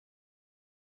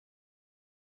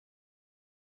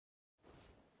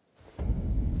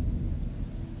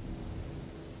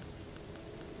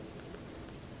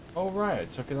 Oh right, I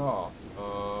took it off.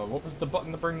 What was the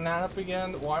button to bring that up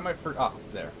again? Why am I ah,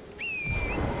 there.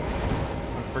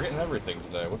 I'm forgetting everything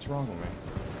today. What's wrong with me?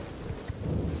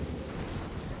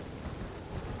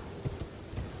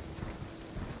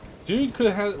 Dude could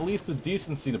have had at least the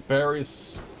decency to bury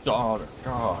his daughter.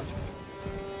 God.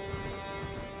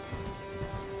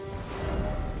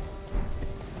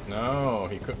 No,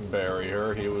 he couldn't bury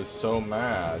her. He was so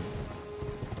mad.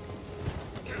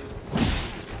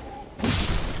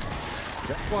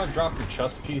 You guys want to drop your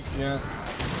chest piece yet?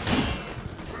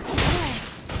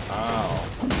 Ow.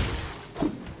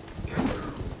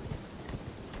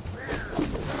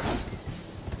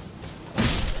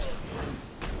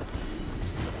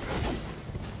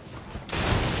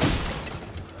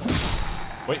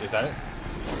 Wait, is that it?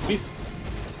 Please?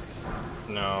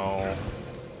 No.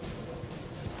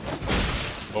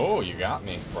 Oh, you got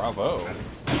me. Bravo.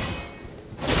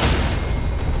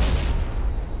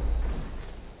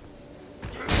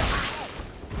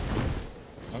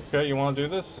 Okay, you want to do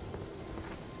this?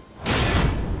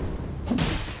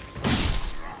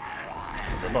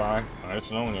 Goodbye. Nice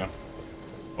knowing you.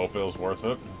 Hope it was worth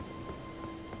it.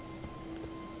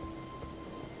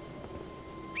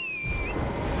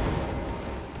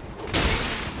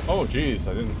 Oh, geez,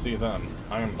 I didn't see them.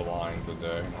 I am blind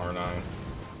today, aren't I?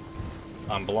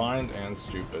 I'm blind and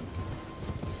stupid.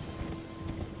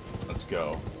 Let's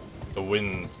go. The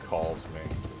wind calls me.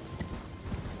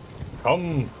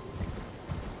 Come!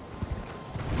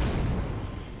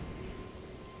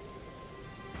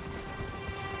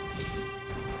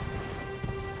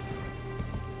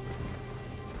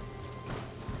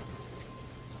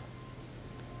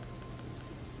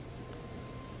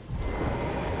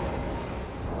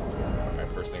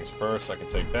 First things first, I can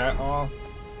take that off.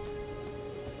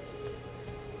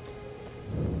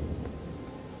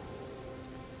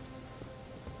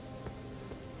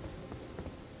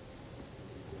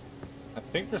 I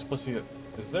think there's supposed to be a...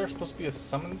 Is there supposed to be a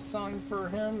summon sign for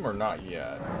him, or not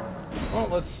yet? Well,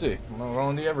 let's see. I'm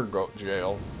going to the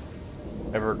jail.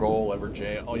 Ever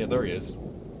jail. Oh yeah, there he is.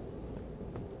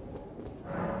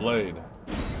 Blade,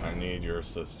 I need your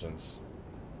assistance.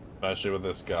 Especially with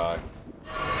this guy.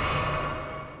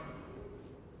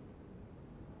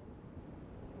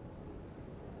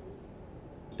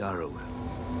 Darrowell,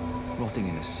 rotting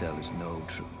in a cell is no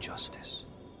true justice.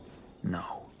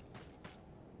 No.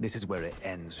 This is where it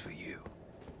ends for you.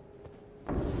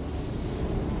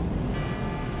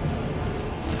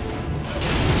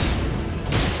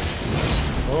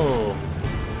 Oh.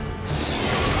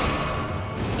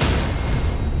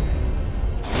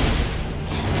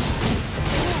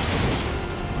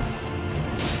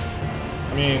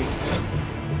 mean...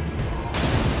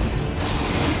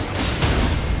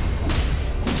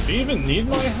 do you even need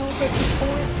my help at this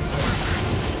point?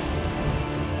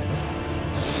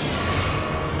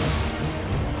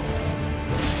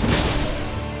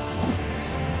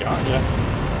 Gotcha.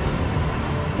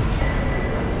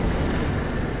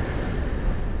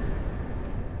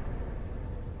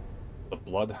 The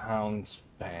Bloodhound's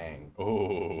Fang.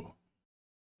 Ooh.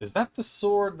 Is that the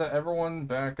sword that everyone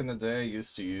back in the day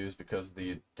used to use because of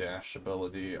the dash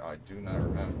ability? I do not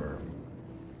remember.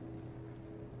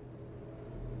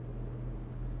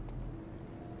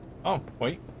 Oh,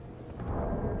 wait.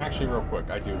 Actually, real quick,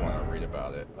 I do want to read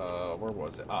about it. Where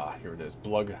was it? Ah, here it is.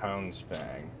 Bloodhound's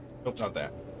Fang. Nope, not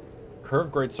that.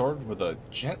 Curved greatsword with a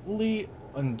gently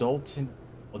undulating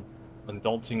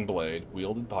blade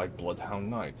wielded by Bloodhound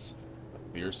Knights.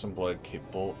 A fearsome blade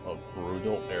capable of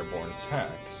brutal airborne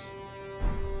attacks.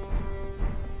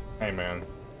 Hey, man.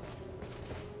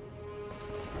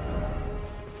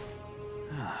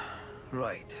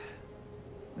 Right.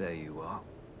 There you are.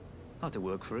 Had to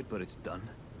work for it, but it's done.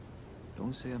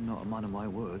 Don't say I'm not a man of my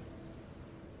word.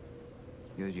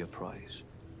 Here's your prize.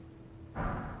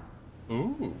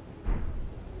 Ooh.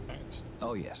 Thanks.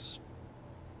 Oh, yes.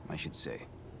 I should say,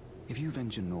 if you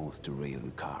venture north to Raya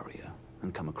Lucaria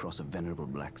and come across a venerable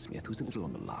blacksmith who's a little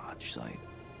on the large side,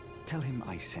 tell him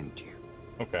I sent you.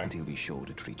 Okay. And he'll be sure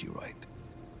to treat you right.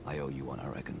 I owe you one, I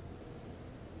reckon.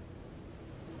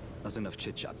 That's enough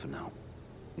chit-chat for now.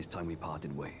 It's time we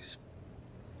parted ways.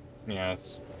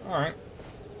 Yes. Alright.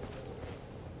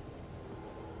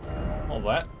 Well,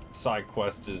 that side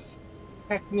quest is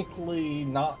technically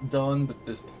not done, but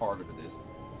this part of it is.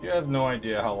 You have no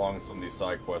idea how long some of these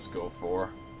side quests go for.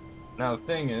 Now, the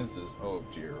thing is, oh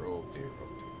dear, oh dear, oh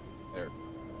dear. There.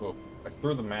 Oh, I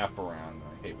threw the map around and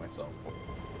I hate myself for it.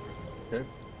 Okay.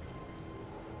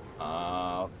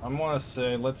 I want to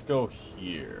say, let's go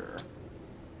here.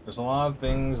 There's a lot of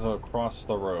things across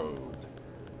the road.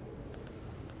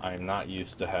 I'm not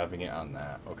used to having it on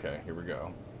that. Okay, here we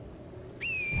go.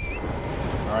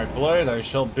 Alright, Blade, I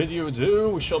shall bid you adieu.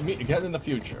 We shall meet again in the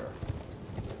future.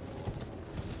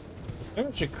 Maybe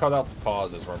I should cut out the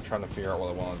pauses where I'm trying to figure out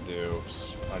what I want to do.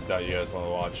 I doubt you guys want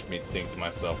to watch me think to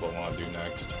myself what I want to do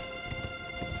next.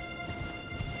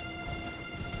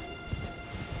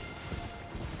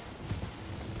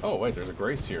 Oh, wait, there's a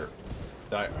grace here.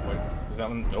 Wait, is that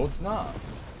one? No, it's not.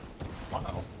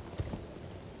 Wow.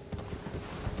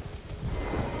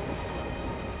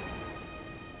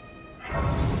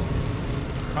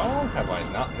 How long have I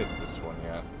not hit this one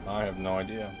yet? I have no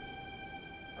idea.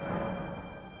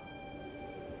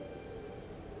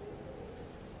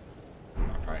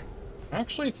 Alright.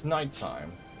 Actually, it's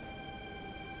nighttime.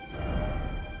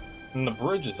 And the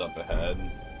bridge is up ahead.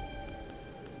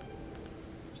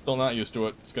 Still not used to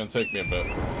it. It's gonna take me a bit.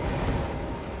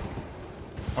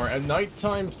 Alright, at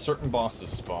nighttime, certain bosses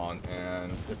spawn,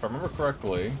 and if I remember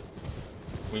correctly,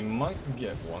 we might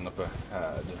get one up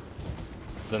ahead.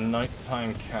 The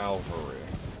Nighttime Cavalry.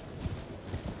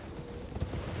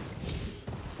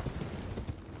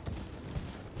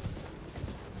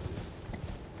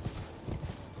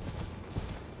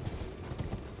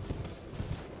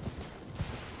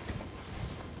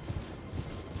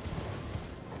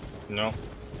 No.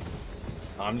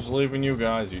 I'm just leaving you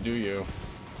guys. You do you.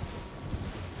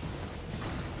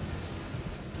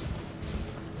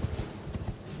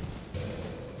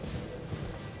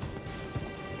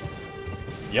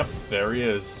 Yep, there he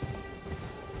is.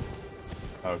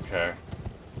 Okay.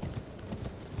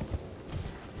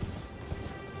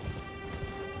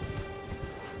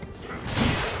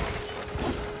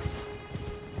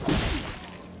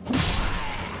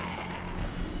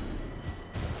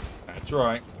 That's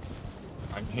right.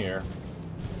 I'm here.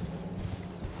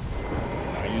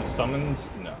 Can I use summons?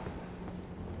 No.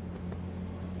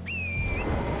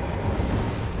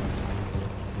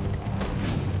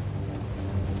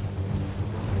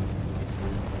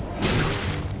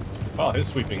 Oh, his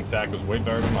sweeping attack was way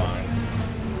better than mine.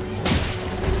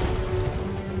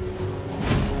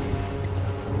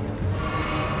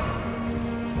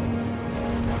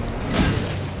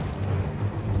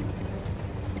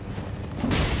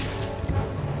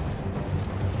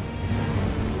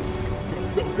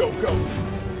 Go, go, go!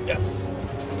 Yes!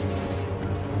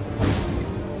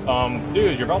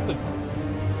 Dude, you're about to...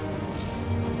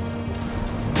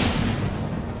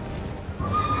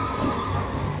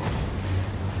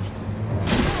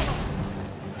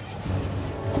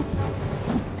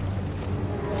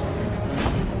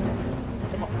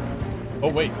 Oh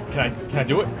wait, can I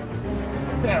do it?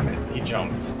 Damn it, he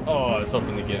jumped. Oh, I was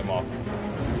hoping to get him off.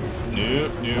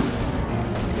 Nope, nope.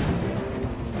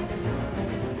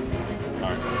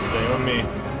 Alright.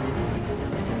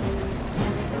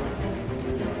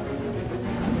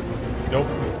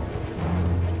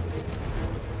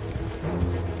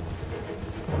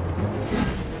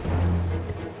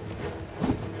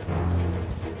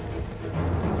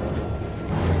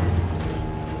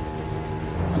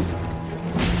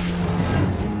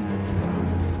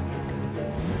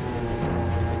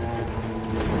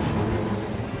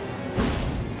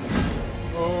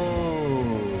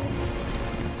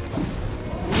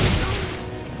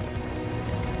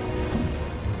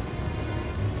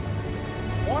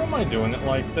 mind doing it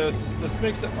like this. This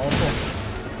makes it also...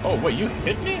 Oh, wait, you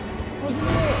hit me? I was in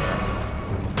the air.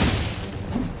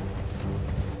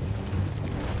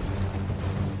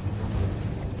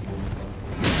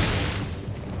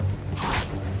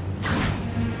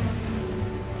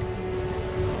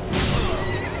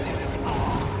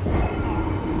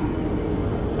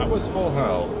 I was full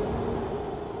health.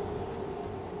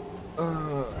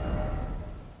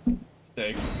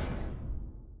 Steak.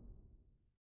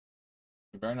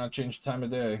 You better not change the time of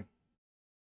day.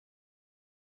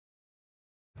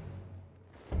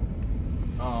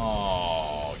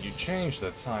 Oh, you changed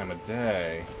the time of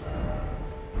day.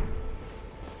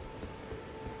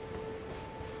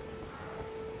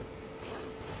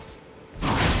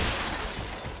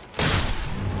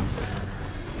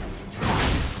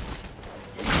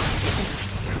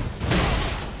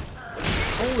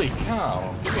 Holy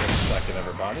cow. Give me a second,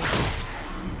 everybody.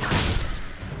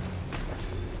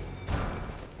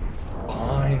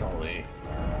 Finally.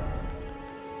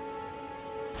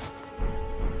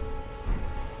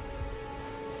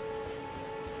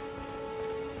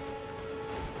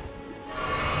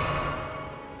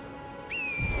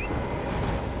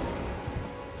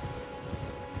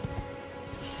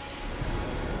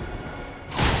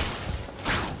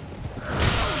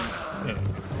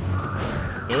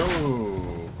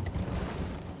 Ooh.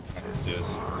 Let's do this.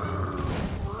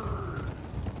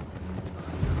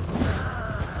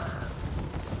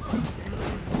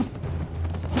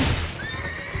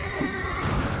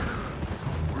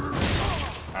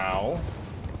 Ow.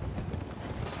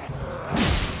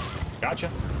 Gotcha.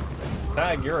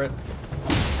 Tag, you're it.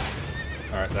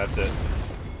 Alright, that's it.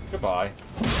 Goodbye.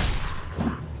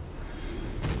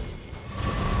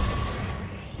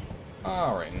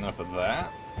 Alright, enough of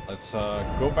that. Let's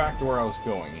go back to where I was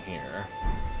going here.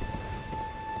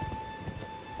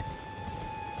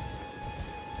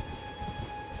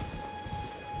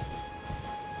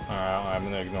 Alright, I'm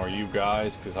gonna ignore you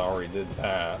guys because I already did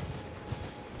that.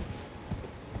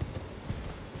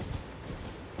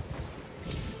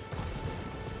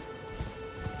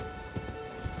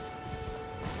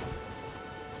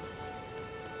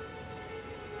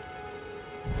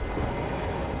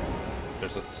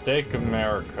 There's a Stake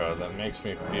America that makes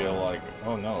me feel like,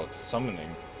 oh no, it's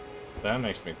summoning. That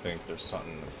makes me think there's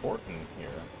something important here.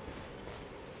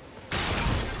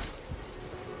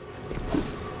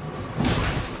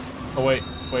 Oh wait,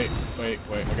 I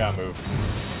gotta move.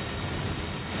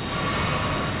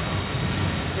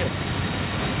 Here.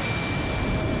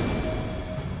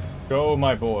 Go,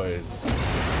 my boys.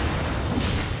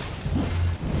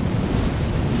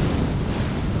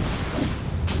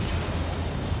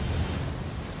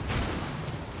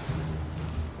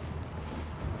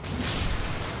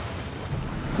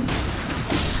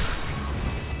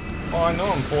 Oh, I know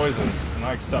I'm poisoned, and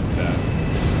I accept that.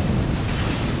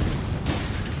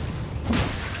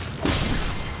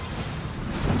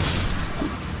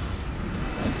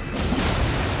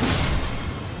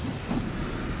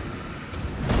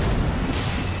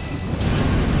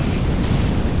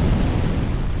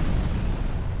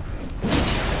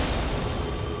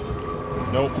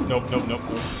 Nope.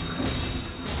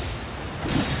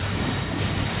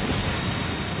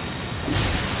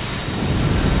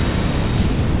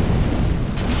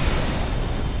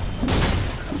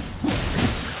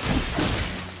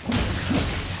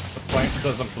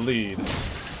 Doesn't bleed.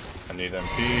 I need MP,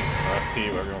 or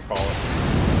FP, whatever you want to call it.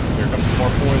 Here comes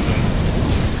more poison.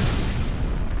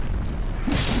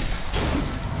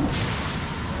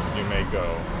 You may go.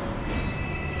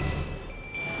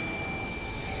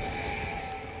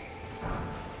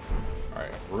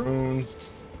 Alright, rune.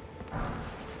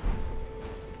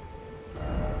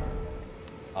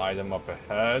 Item up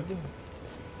ahead.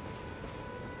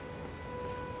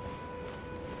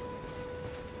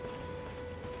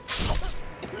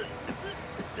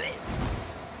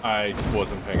 I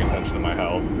wasn't paying attention to my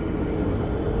health.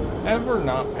 Ever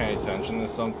not paying attention to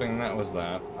something? That was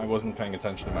that. I wasn't paying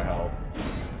attention to my health.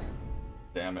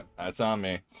 Damn it. That's on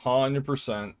me.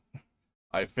 100%.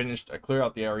 I cleared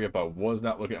out the area, but was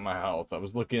not looking at my health. I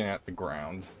was looking at the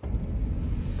ground.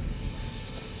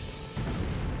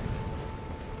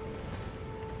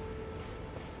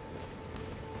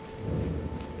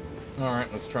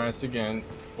 Alright, let's try this again.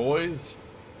 Boys,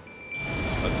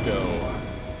 let's go.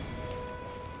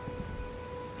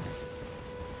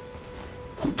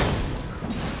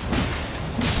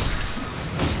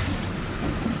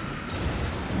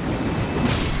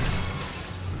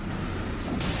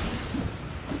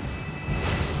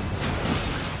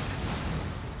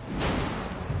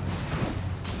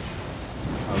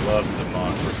 I love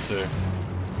democracy.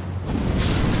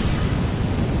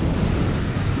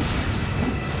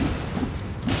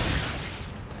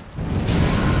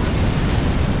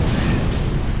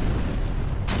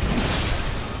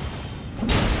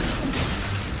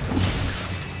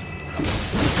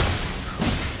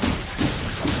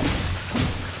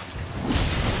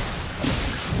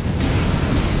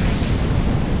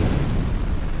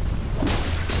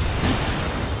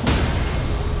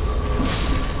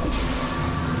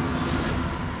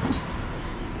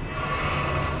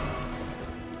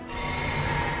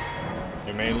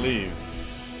 leave.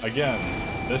 Again,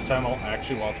 this time I'll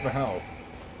actually watch my health.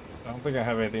 I don't think I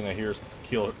have anything that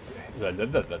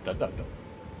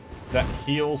that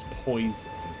heals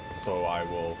poison, so I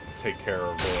will take care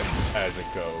of it as it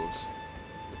goes.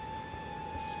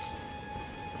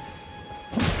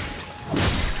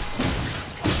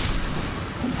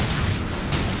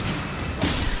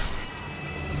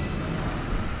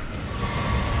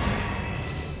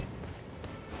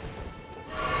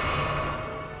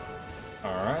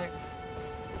 Alright.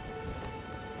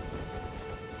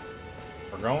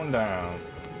 We're going down.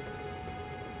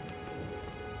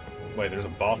 Wait, there's a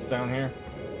boss down here?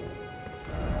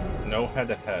 No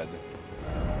head-to-head.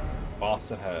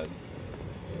 Boss ahead.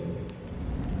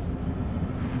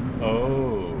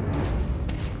 Oh.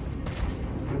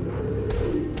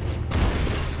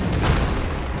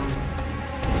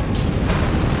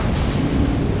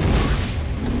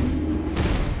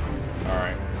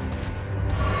 Alright.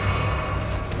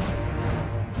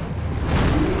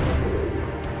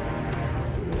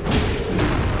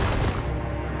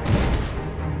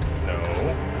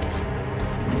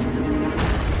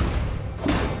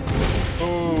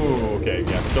 Okay,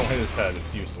 yeah, don't hit his head,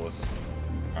 it's useless.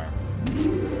 Alright.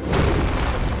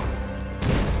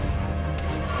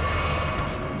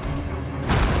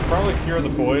 Probably cure the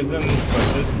poison, but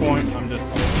at this point, I'm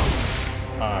just...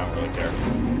 I don't really care.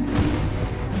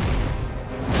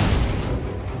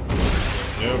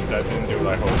 Nope, that didn't do what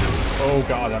I hoped. Oh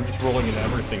god, I'm just rolling in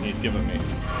everything he's giving me.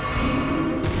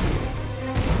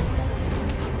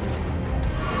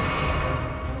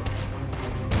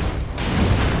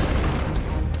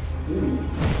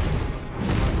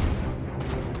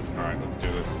 Alright, let's do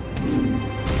this.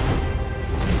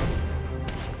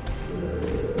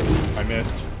 I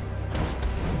missed.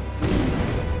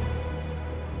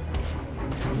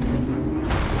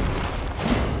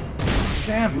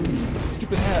 Damn!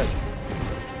 Stupid head.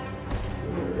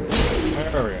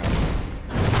 There we go.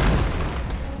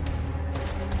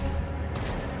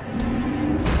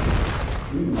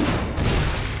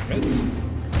 Hits.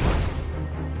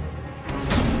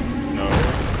 No.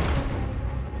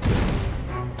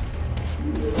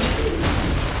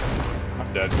 I'm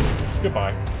dead.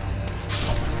 Goodbye.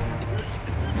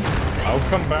 I'll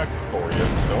come back for you,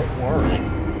 don't worry.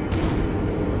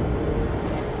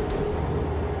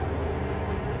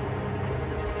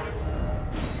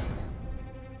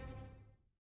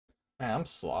 Man, I'm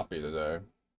sloppy today.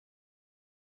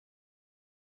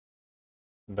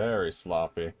 Very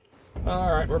sloppy.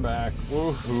 Alright, we're back.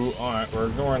 Woohoo. Alright, we're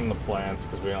ignoring the plants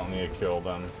because we don't need to kill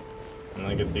them. I'm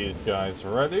gonna get these guys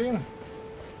ready.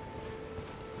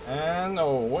 And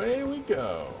away we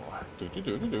go. Do do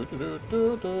do do do do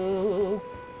do do.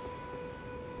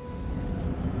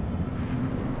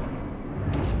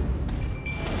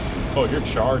 Oh, you're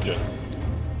charging.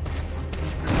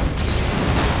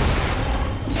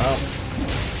 Oh.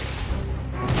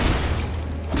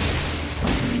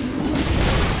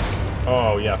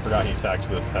 Oh yeah, I forgot he attacks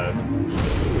with his head.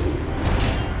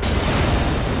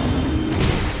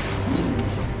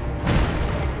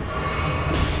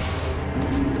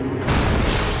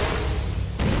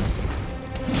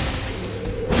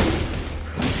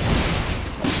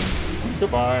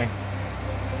 Goodbye.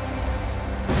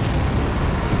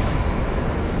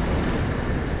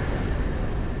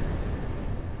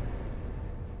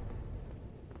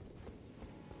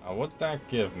 What'd that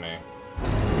give me?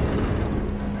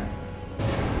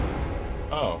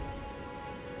 Oh.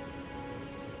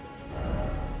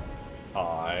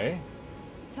 Hi.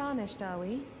 Tarnished, are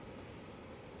we?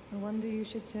 I wonder you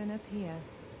should turn up here.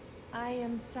 I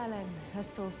am Selen, a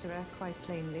sorcerer, quite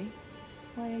plainly.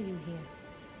 Why are you here?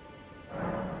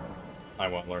 I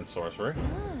won't learn sorcery.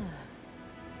 Ah,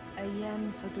 a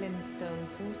yen for glintstone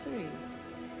sorceries.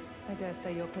 I dare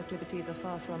say your proclivities are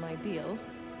far from ideal.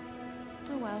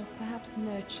 Oh well, perhaps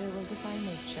nurture will defy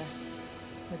nature,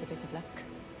 with a bit of luck.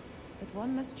 But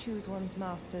one must choose one's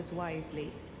masters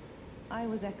wisely. I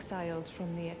was exiled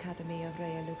from the Academy of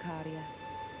Rea Lucaria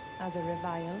as a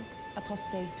reviled,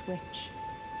 apostate witch.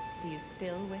 Do you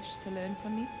still wish to learn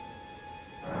from me?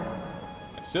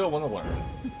 I still want to learn.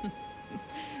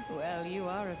 Well, you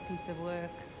are a piece of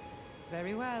work.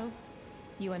 Very well.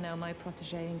 You are now my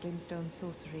protege in glintstone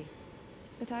sorcery.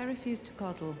 But I refuse to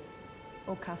coddle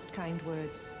or cast kind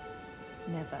words.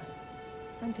 Never.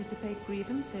 Anticipate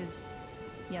grievances,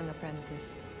 young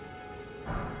apprentice.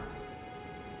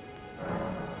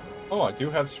 Oh, I do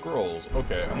have scrolls.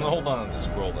 Okay, I'm gonna hold on to the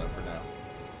scroll then for now.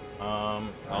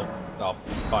 I'll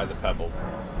buy the pebble.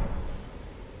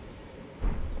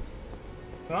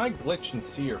 Can I glitch and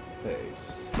see your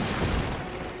face?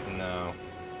 No.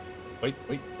 Wait.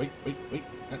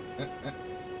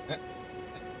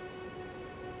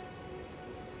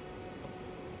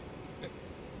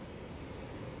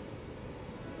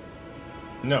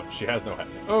 No, she has no head.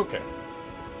 Okay.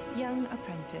 Young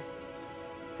apprentice.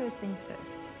 First things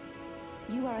first.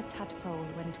 You are a tadpole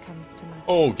when it comes to magic.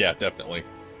 Oh, yeah, definitely.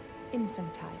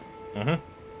 Infantile.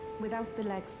 Mm-hmm. Without the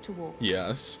legs to walk.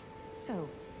 Yes. So,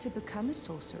 to become a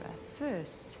sorcerer,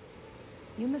 first,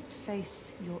 you must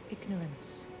face your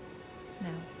ignorance.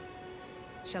 Now,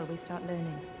 shall we start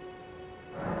learning?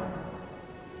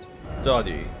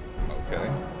 Study.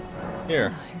 Okay.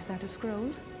 Here. Is that a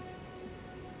scroll?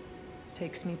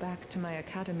 Takes me back to my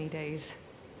academy days.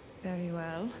 Very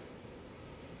well.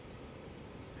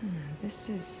 This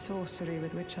is sorcery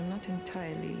with which I'm not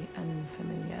entirely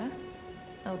unfamiliar.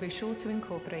 I'll be sure to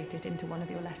incorporate it into one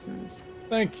of your lessons.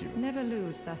 Thank you. Never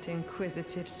lose that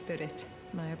inquisitive spirit,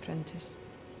 my apprentice.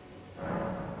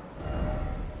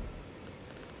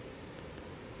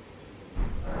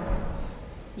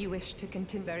 You wish to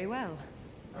continue very well.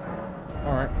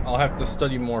 Alright, I'll have to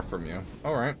study more from you.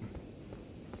 Alright.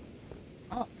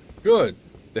 Ah, good.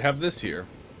 They have this here.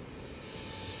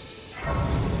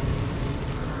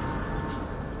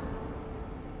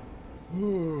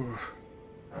 Ooh.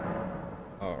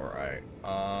 Alright.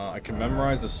 I can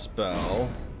memorize a spell.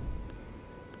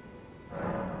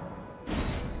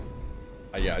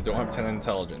 Yeah, I don't have 10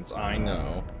 intelligence. I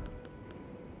know.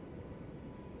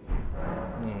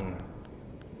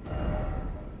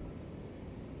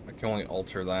 I can only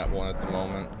alter that one at the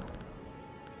moment.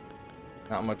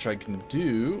 Not much I can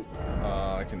do.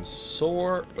 I can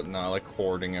sort, but not like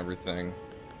hoarding everything.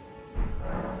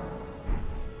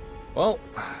 Well,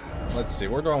 let's see.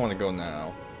 Where do I want to go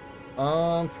now?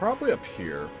 Probably up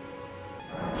here.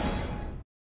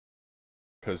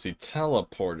 Because he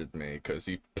teleported me, because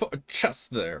he put a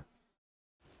chest there.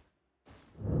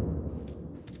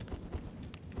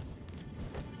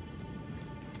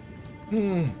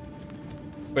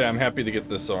 But yeah, I'm happy to get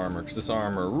this armor, because this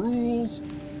armor rules.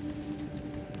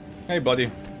 Hey,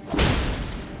 buddy.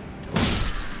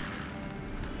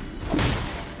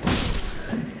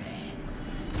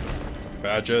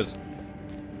 Badges.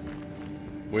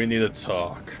 We need to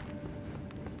talk.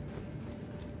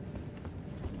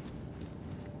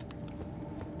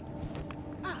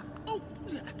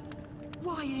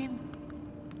 Ryan,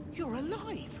 you're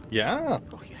alive. Yeah.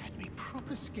 Oh, you had me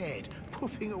proper scared,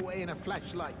 puffing away in a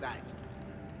flash like that.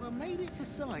 Well, maybe it's a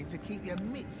sign to keep your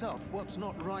mitts off what's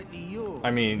not rightly yours.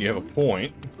 I mean, you have a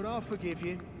point. But I'll forgive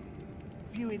you.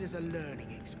 View it as a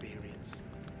learning experience.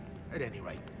 At any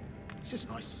rate, it's just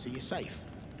nice to see you safe.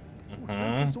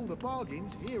 Don't miss all the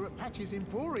bargains here at Patch's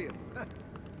Emporium.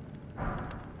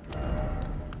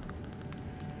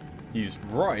 He's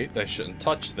right, I shouldn't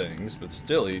touch things, but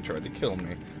still he tried to kill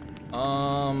me.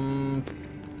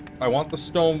 I want the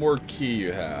stoneward key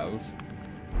you have.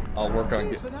 I'll work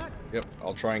on for that. Yep,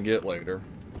 I'll try and get it later.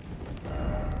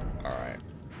 Alright.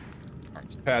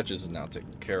 Alright, so Patches is now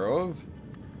taken care of.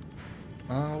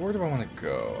 Where do I want to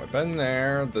go? I've been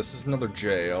there. This is another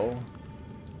jail.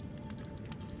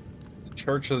 The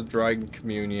Church of the Dragon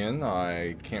Communion,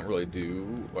 I can't really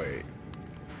do. Wait.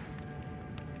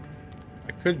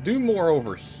 I could do more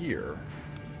over here.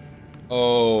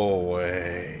 Oh,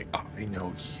 wait. I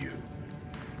know you.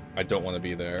 I don't want to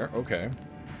be there. Okay.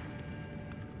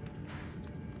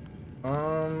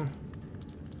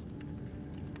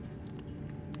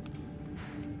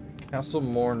 Castle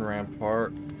Morn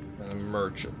Rampart and a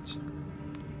merchant.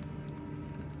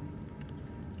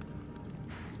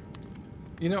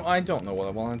 You know, I don't know what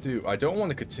I want to do. I don't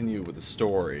want to continue with the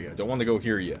story. I don't want to go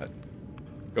here yet.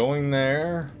 Going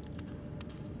there.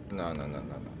 No. Ow.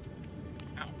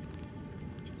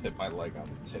 Just hit my leg on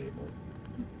the table.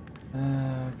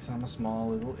 Because I'm a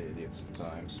small little idiot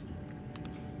sometimes.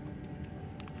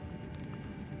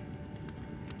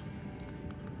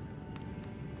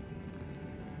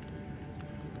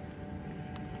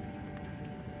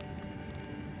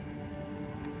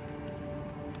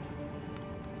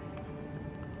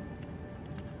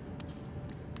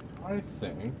 I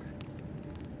think...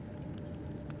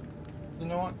 You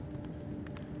know what?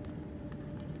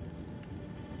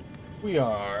 We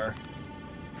are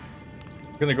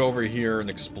gonna go over here and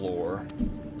explore,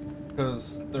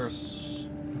 because there's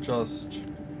just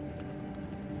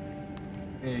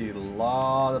a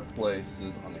lot of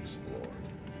places unexplored.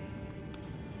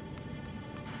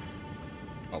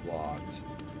 A lot.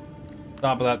 On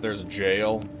top of that, there's a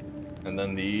jail, and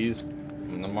then these.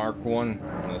 I'm gonna mark one.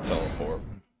 I'm gonna teleport.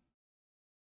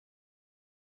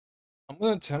 I'm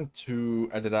gonna attempt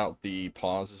to edit out the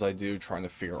pauses I do, trying to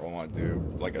figure out what I want to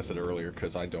do. Like I said earlier,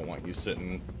 because I don't want you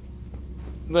sitting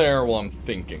there while I'm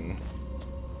thinking.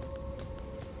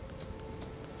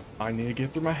 I need to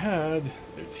get through my head.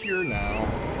 It's here now.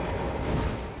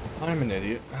 I'm an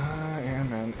idiot. I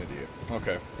am an idiot.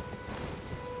 Okay.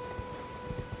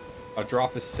 A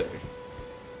drop is safe.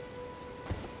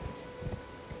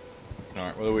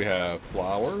 Alright, what do we have?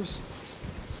 Flowers?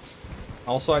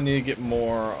 Also, I need to get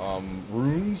more,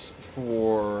 runes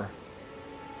for...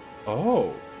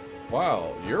 Oh.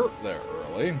 Wow, you're there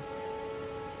early.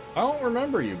 I don't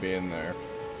remember you being there.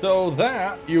 So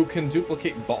that, you can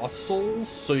duplicate boss souls,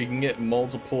 so you can get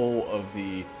multiple of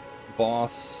the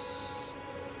boss...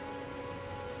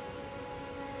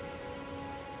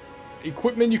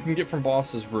 equipment you can get from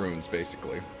bosses' runes,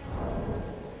 basically.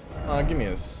 Give me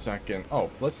a second. Oh,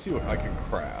 let's see what I can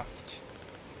craft.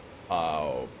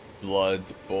 Blood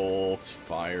bolt,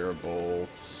 fire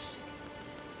bolts,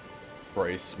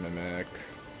 brace mimic.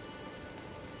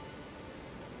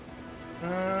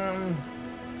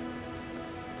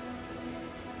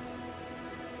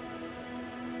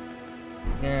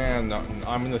 Yeah, no,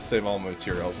 I'm gonna save all my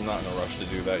materials. I'm not in a rush to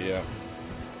do that yet.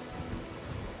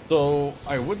 So,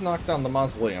 I would knock down the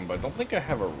mausoleum, but I don't think I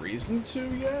have a reason to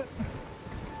yet.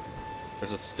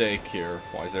 There's a stake here.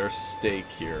 Why is there a stake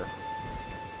here?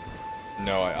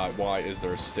 No, why is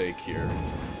there a stake here?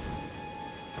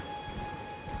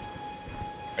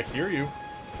 I hear you.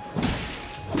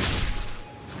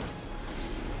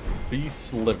 Beast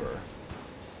sliver.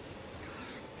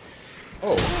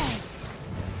 Oh.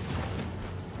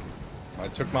 I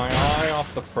took my eye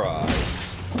off the prize.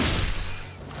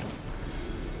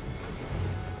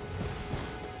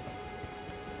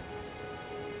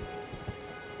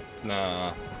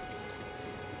 Nah.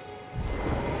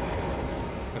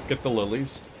 Let's get the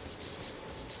lilies.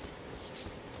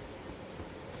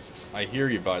 I hear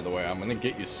you, by the way. I'm gonna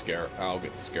get you scarab. I'll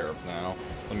get scarab now.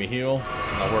 Let me heal.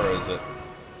 Now, where is it?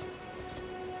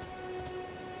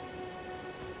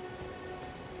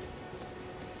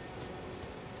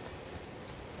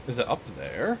 Is it up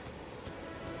there?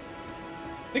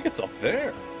 I think it's up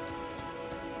there.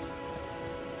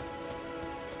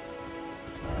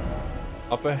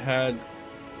 Up ahead,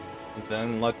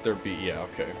 then let there be. Yeah,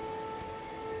 okay.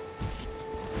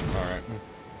 Alright.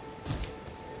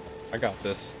 I got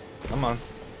this. Come on.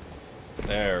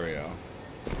 There we go.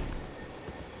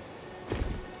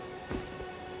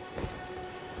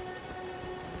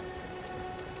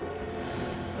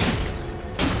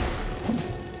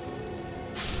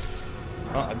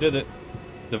 Oh, I did it.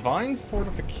 Divine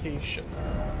Fortification.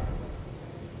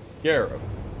 Scarab.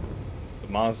 The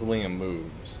mausoleum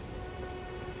moves.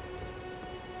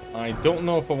 I don't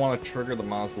know if I want to trigger the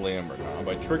mausoleum or not. If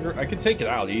I trigger, I can take it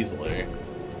out easily.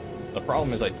 The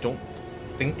problem is I don't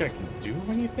think I can do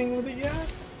anything with it yet.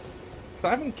 'Cause I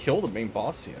haven't killed a main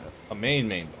boss yet. A main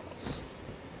boss.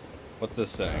 What's this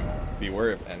saying?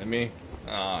 Beware of enemy?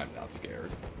 Ah, I'm not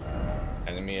scared.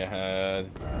 Enemy ahead.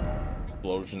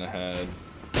 Explosion ahead.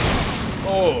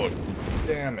 Oh,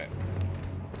 damn it.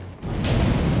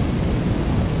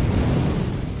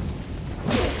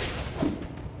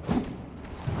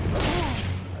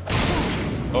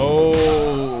 Oh.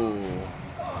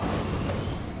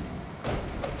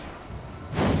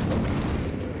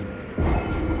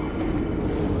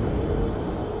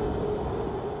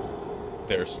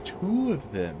 There's two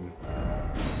of them.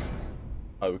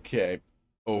 Okay.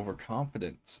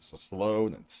 Overconfidence is a slow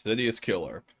and insidious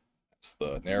killer. As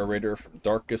the narrator from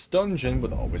Darkest Dungeon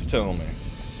would always tell me.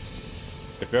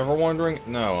 If you're ever wondering,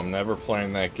 no, I'm never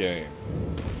playing that game.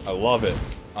 I love it.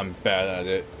 I'm bad at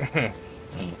it.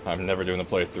 I'm never doing a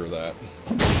playthrough of that.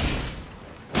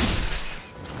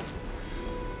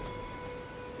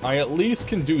 I at least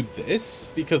can do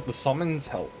this because the summons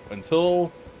help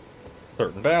until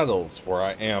certain battles where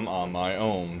I am on my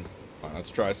own. Alright,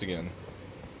 let's try this again.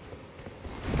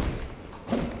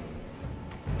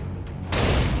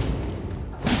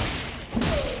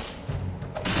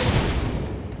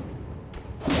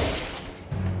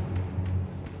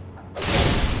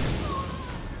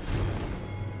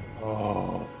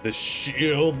 The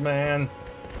shield, man.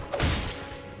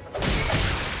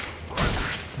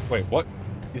 Wait, what?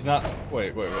 He's not...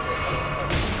 Wait. I'm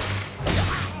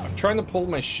trying to pull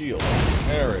my shield.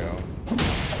 There we go.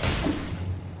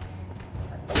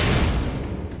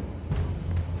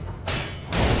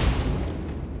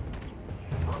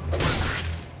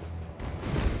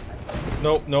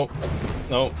 Nope.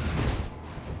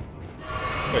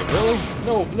 Wait, really?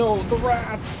 No, the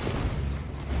rats!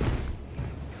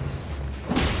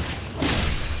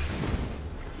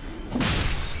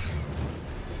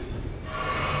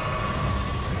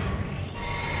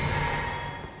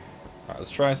 Let's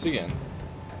try this again.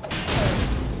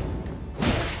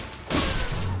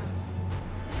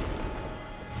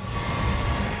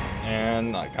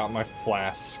 And I got my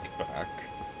flask back.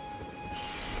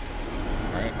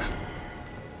 Alright.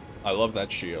 I love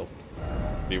that shield.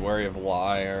 Be wary of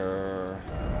liar.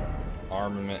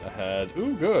 Armament ahead.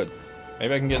 Ooh, good.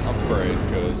 Maybe I can get an upgrade,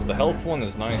 because the health one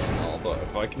is nice and all, but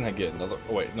if I can get another...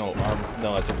 Oh, wait, no,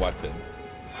 no, that's a weapon.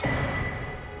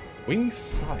 Wing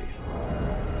Scythe.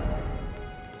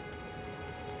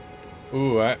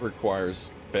 Ooh, that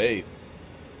requires faith.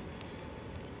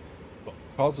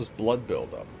 Causes blood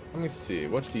buildup. Let me see,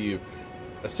 what do you...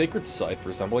 A sacred scythe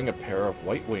resembling a pair of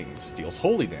white wings deals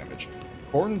holy damage.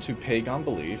 According to pagan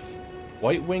belief,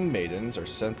 white winged maidens are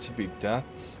sent to be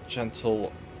death's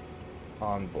gentle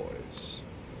envoys.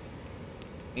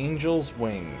 Angel's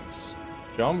wings.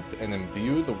 Jump and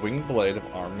imbue the winged blade of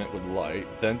armament with light,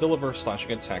 then deliver a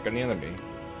slashing attack on the enemy.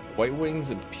 The white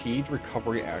wings impede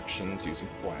recovery actions using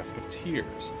Flask of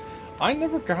Tears. I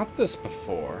never got this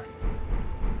before.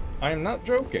 I am not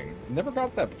joking. Never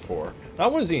got that before. I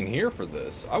wasn't even here for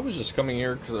this. I was just coming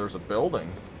here because there was a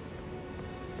building.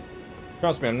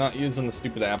 Trust me, I'm not using the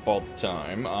stupid app all the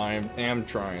time. I am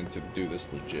trying to do this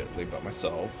legitly by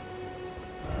myself.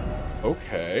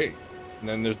 Okay. And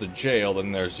then there's the jail,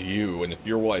 then there's you. And if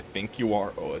you're what I think you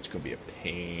are, oh, it's going to be a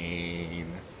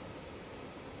pain.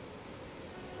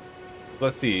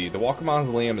 Let's see. The Walker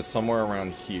Mausoleum is somewhere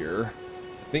around here.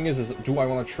 The thing is do I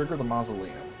want to trigger the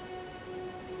Mausoleum?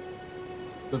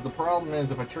 Because the problem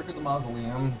is, if I trigger the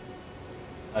Mausoleum,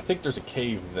 I think there's a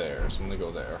cave there, so I'm going to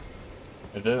go there.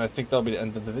 And then I think that'll be the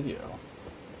end of the video.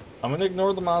 I'm going to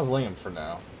ignore the Mausoleum for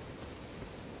now.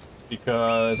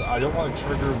 Because I don't want to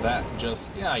trigger that just...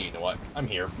 Yeah, you know what? I'm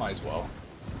here. Might as well.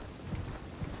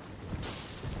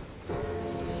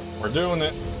 We're doing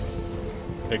it.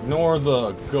 Ignore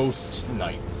the ghost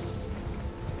knights.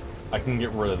 I can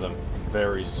get rid of them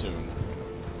very soon.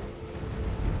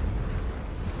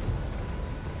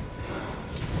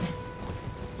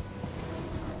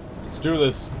 Let's do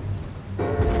this.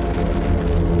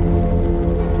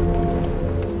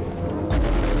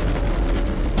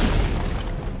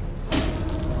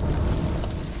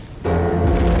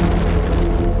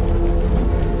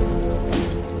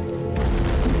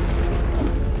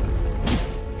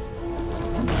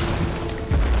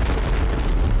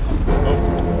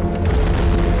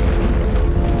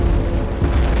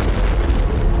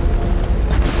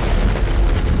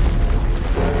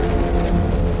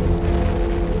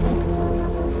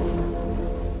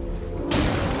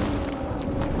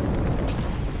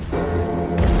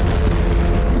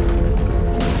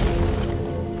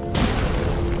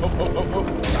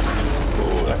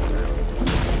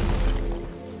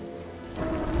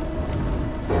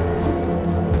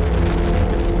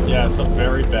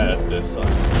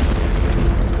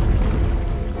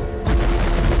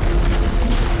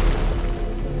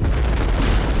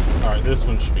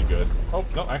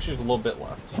 Actually, there's a little bit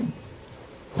left.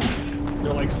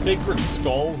 They're like sacred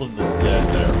skulls of the dead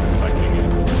that are protecting it.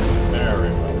 There we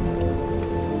go.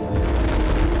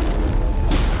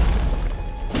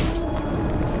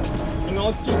 You know,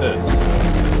 let's do this.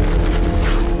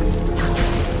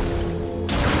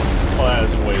 Oh, that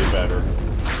is way better.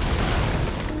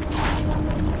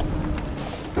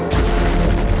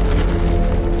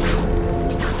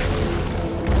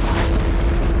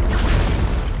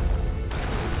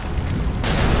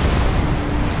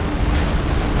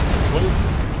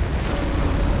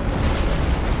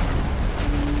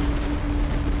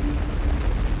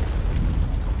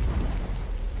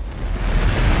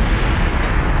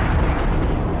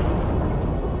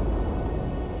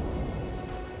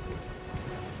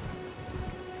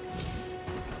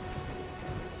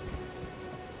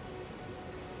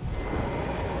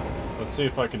 See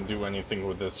if I can do anything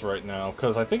with this right now,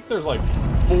 because I think there's like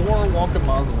 4 walking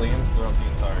mausoleums throughout the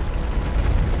entire game.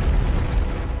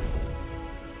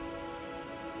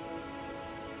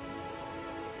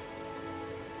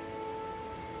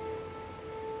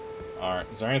 Alright,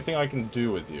 is there anything I can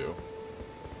do with you?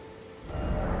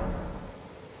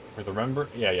 Remember?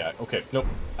 Yeah, okay, nope,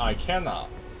 I cannot.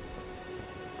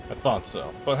 I thought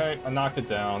so, but hey, I knocked it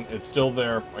down, it's still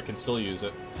there, I can still use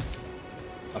it.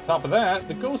 On top of that,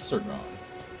 the ghosts are gone.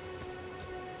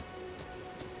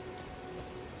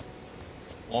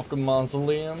 Welcome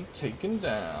Mausoleum taken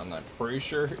down. I'm pretty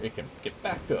sure it can get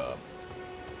back up.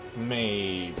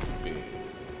 Maybe.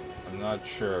 I'm not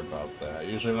sure about that.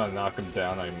 Usually when I knock him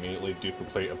down, I immediately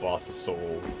duplicate a boss's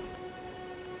soul.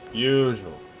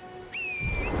 Usually.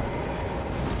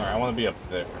 Alright, I want to be up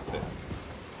there, I think.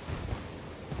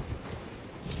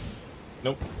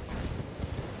 Nope.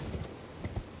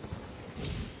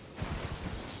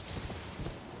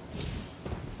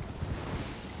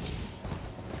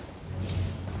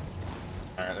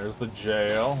 Alright, there's the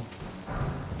jail.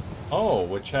 Oh,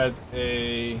 which has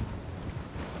a...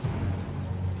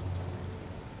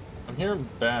 I'm hearing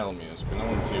battle music, but no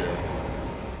one's here.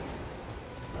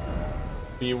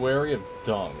 Be wary of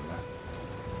dung.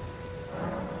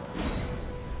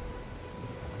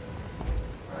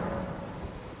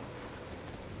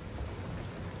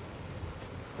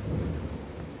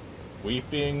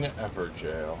 Weeping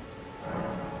Everjail.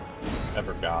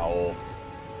 Evergowl.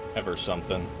 Ever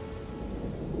something.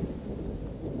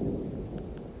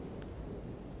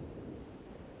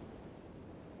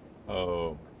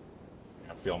 Oh.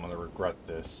 I feel I'm gonna regret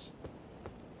this.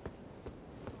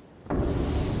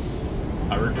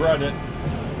 I regret it.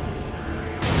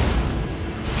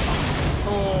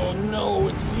 Oh no,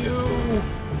 it's you!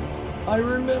 I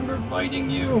remember fighting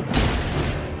you!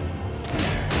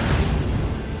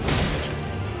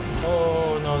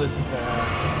 Oh no, this is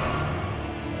bad.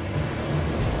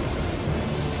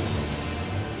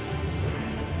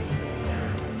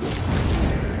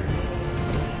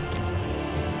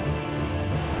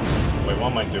 Wait,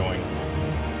 what am I doing?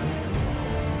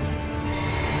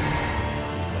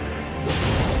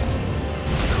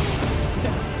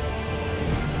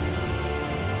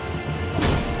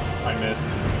 I missed.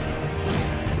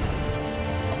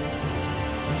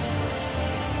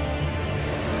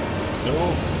 No.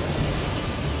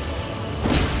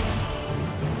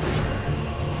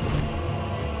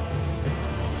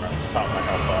 Let's top my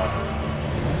health off.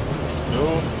 No,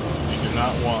 you do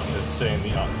not want to stay in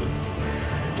the upper.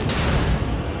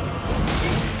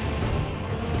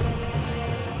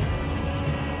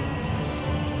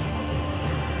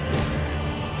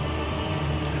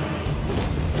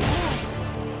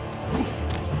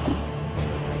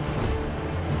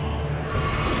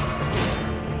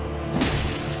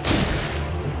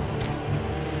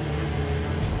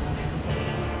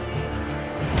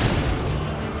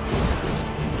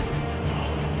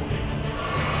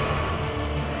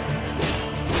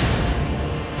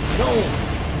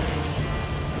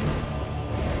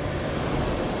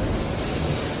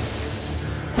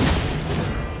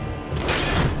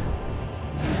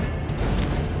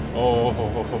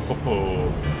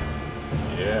 Oh,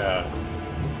 yeah.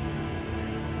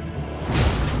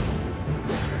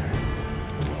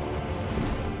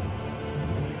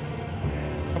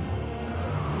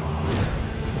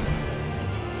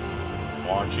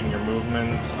 Watching your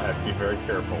movements, I have to be very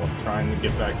careful of trying to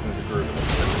get back into the groove of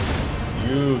this.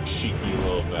 You cheeky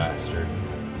little bastard.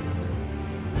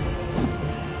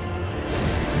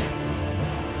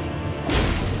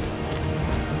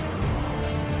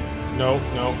 No,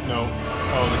 no, no.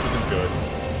 Oh, this isn't good.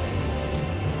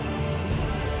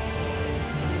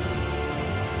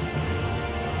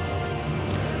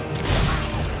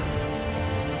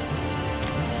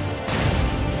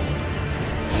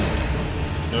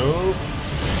 No.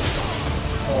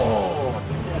 Oh.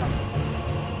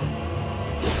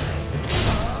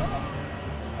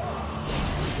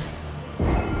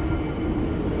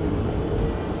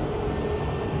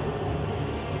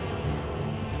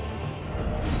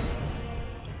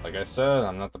 Like I said,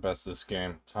 I'm not the best at this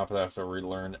game. Top of that, I have to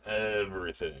relearn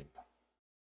everything.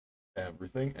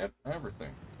 Everything.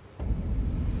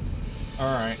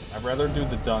 Alright, I'd rather do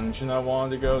the dungeon I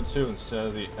wanted to go to instead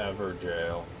of the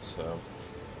Everjail, so...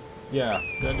 yeah,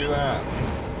 gonna do that.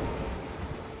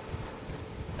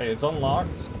 Hey, it's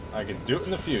unlocked. I can do it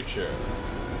in the future.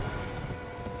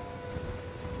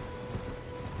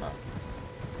 Right.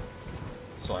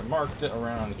 So I marked it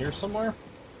around here somewhere.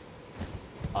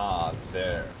 Ah,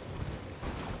 there.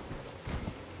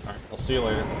 Alright, I'll see you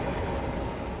later.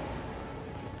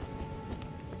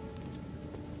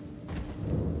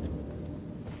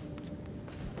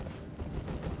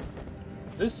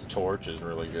 This torch is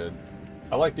really good.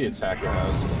 I like the attack it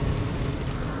has.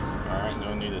 Alright,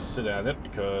 no need to sit at it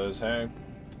because, hey,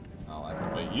 I'll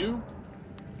activate you.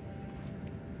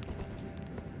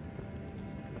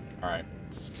 Alright.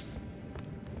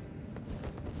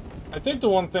 I think the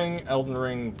one thing Elden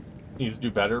Ring needs to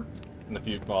do better in the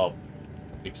future, well,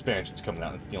 the expansion's coming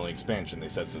out. It's the only expansion they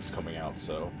said that's coming out,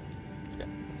 so... yeah.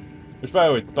 Which, by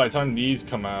the way, by the time these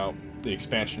come out, the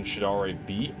expansion should already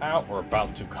be out or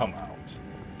about to come out.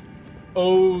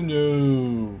 Oh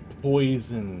no!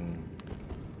 Poison.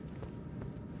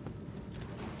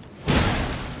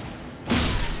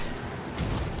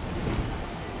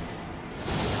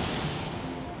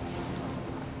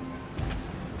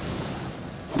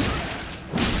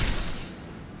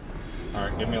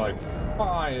 Alright, give me like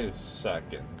 5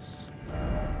 seconds.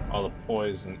 While the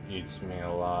poison eats me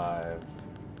alive.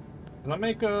 Can I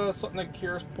make something that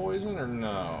cures poison or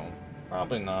no?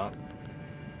 Probably not.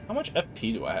 How much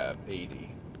FP do I have?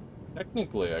 80.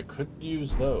 Technically, I could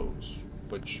use those.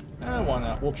 Which, why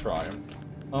not? We'll try them.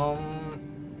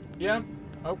 Yeah.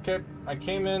 Okay, I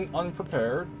came in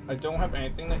unprepared. I don't have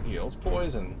anything that heals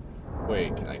poison.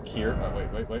 Wait, can I cure? Oh,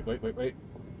 wait.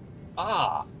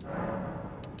 Ah!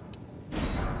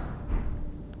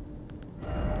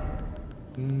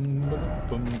 Bum,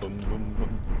 bum, bum,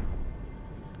 bum.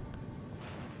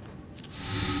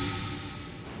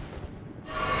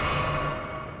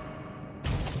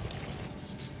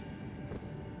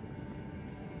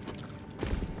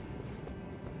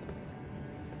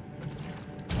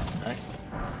 Alright.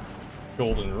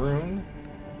 Golden rune.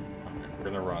 Okay, we're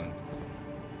gonna run.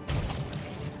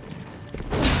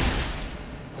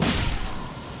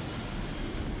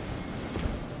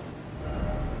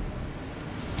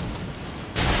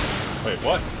 Wait,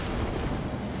 what?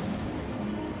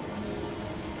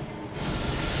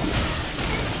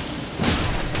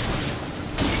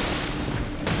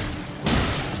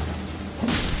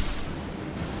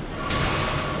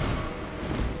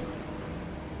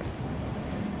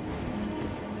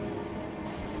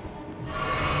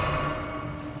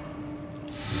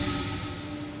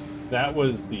 That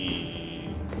was the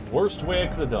worst way I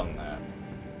could have done that.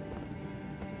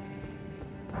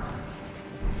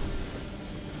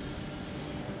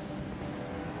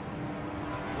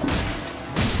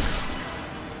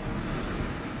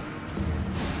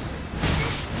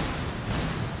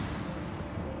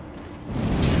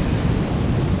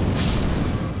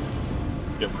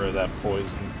 Get rid of that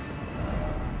poison.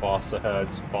 Boss ahead,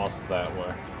 boss that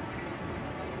way.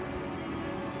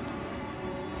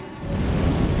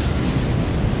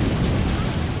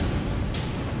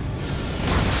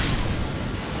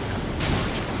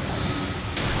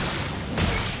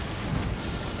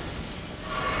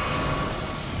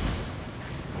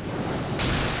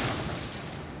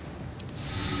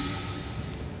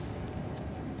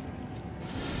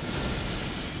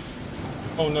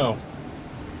 Oh no.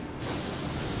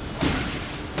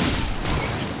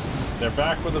 They're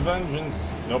back with a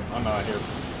vengeance. Nope, I'm out of here.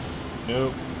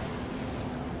 Nope.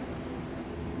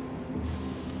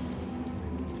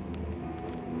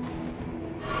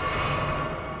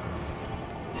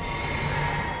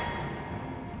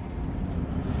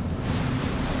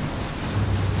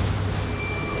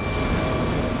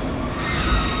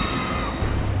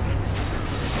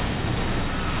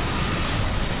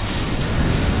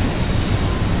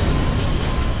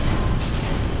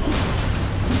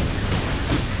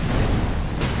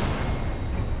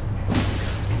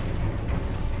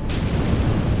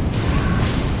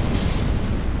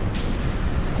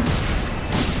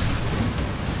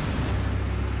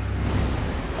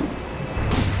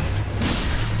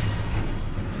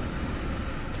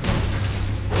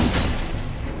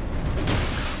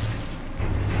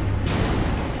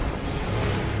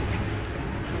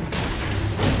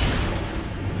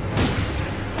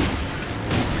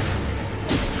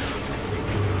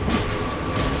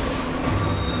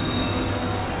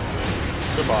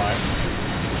 Goodbye.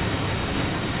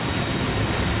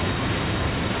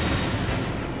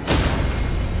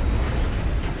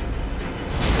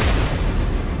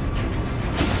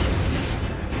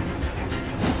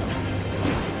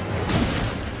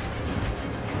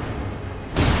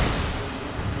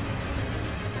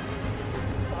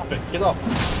 Stop it, get up.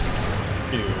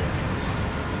 Dude.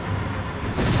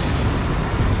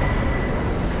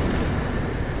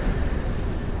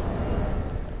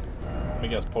 Let me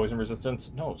guess, poison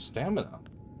resistance? No, stamina.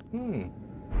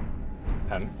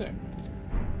 Tempting.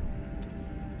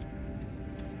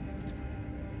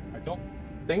 I don't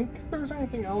think there's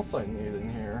anything else I need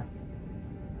in here.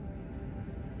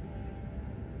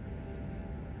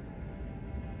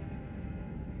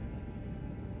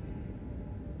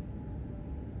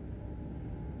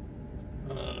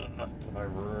 Do I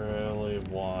really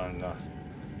wanna...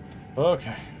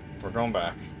 Okay, we're going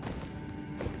back.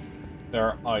 There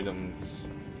are items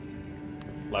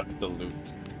left to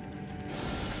loot.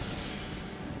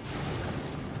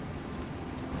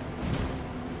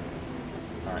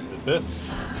 Alright, is it this?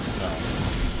 No.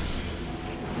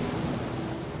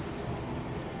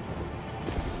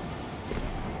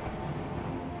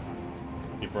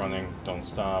 Keep running, don't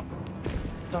stop.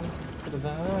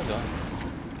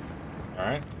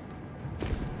 Alright.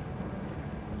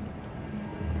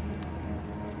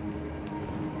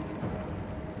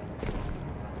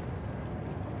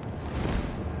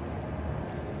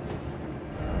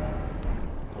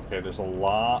 Okay, there's a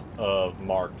lot of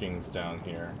markings down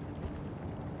here.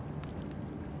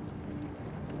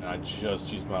 And I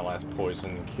just used my last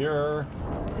poison cure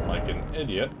like an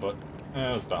idiot, but it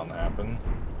was bound to happen.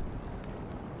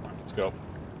 Alright, let's go.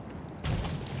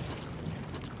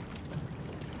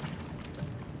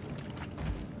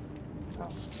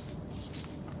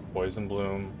 Poison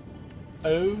bloom.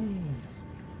 Oh.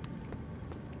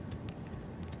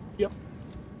 Yep.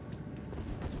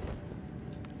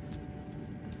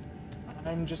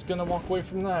 I'm just gonna walk away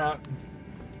from that.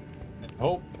 And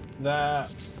hope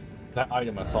that that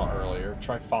item I saw earlier,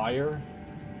 try fire.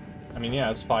 I mean,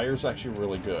 yes, fire's actually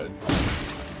really good.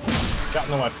 Got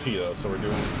no FP though, so we're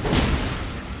doing...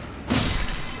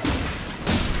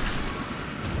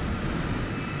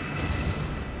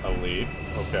 a leaf.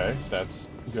 Okay, that's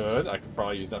good. I could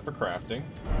probably use that for crafting.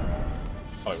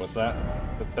 Oh, wait, what's that?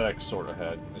 Pathetic sort of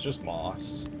head. It's just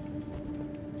moss.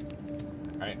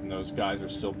 Alright, and those guys are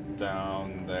still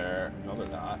down there. No, they're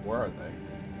not. Where are they?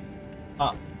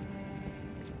 Ah.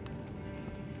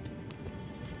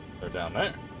 They're down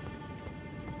there.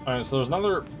 Alright, so there's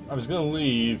another... I was gonna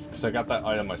leave, because I got that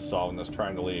item I saw when I was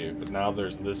trying to leave, but now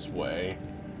there's this way,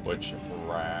 which...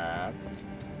 rat...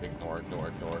 Ignore, ignore,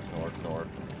 ignore, ignore, ignore.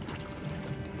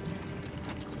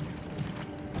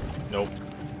 Nope.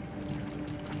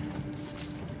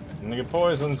 I'm gonna get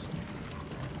poisoned.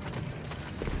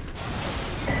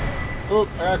 Oop,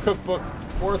 I got a cookbook.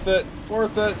 Worth it,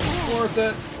 worth it, worth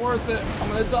it, worth it. I'm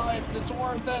gonna die, but it's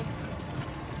worth it.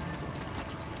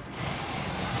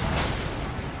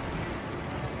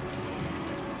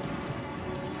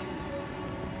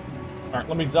 Alright,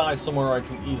 let me die somewhere I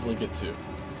can easily get to.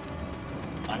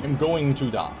 I am going to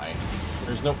die.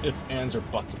 There's no ifs, ands, or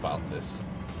buts about this.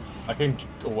 I can...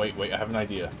 oh, wait, I have an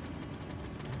idea.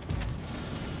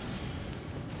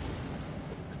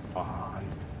 Come on.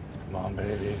 Come on,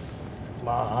 baby. Come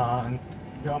on.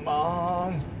 Come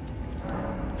on.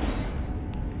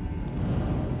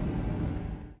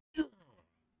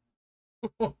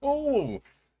 Oh,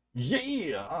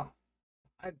 yeah.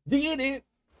 I did it.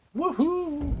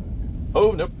 Woohoo.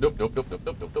 Oh, nope, nope, nope, nope, nope,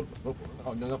 nope, nope, nope, nope.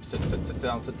 Oh, no, no, sit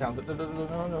down, sit down. No, no,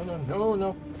 no, no, no, no,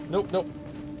 no, nope, nope.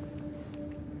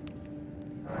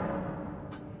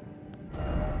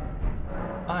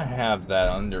 I have that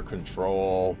under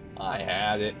control. I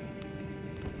had it.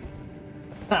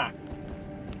 Ha!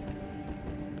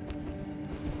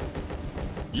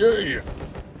 Yeah!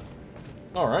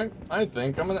 Alright, I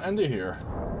think I'm gonna end it here.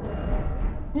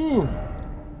 Whew.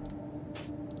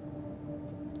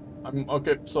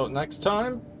 Okay, so next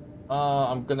time,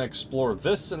 I'm gonna explore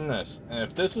this and this. And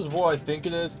if this is what I think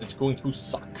it is, it's going to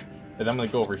suck. And I'm gonna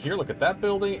go over here, look at that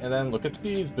building, and then look at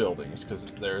these buildings, because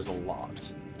there's a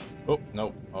lot. Oh,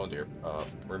 no. Oh, dear.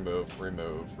 Remove,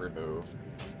 remove, remove.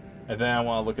 And then I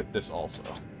want to look at this also.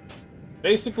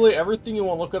 Basically, everything you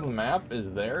want to look at the map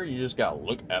is there. You just gotta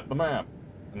look at the map.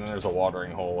 And then there's a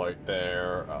watering hole right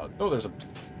there. Oh, there's a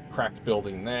cracked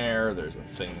building there. There's a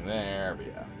thing there. But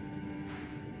yeah.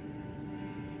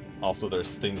 Also,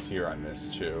 there's things here I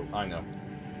missed too. I know.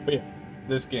 But yeah,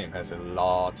 this game has a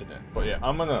lot in it. But yeah,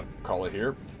 I'm gonna call it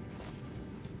here.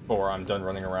 Or I'm done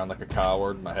running around like a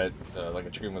coward, my head, like a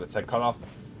chicken with its head cut off.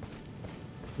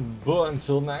 But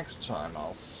until next time,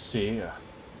 I'll see ya.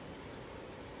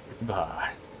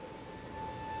 Goodbye.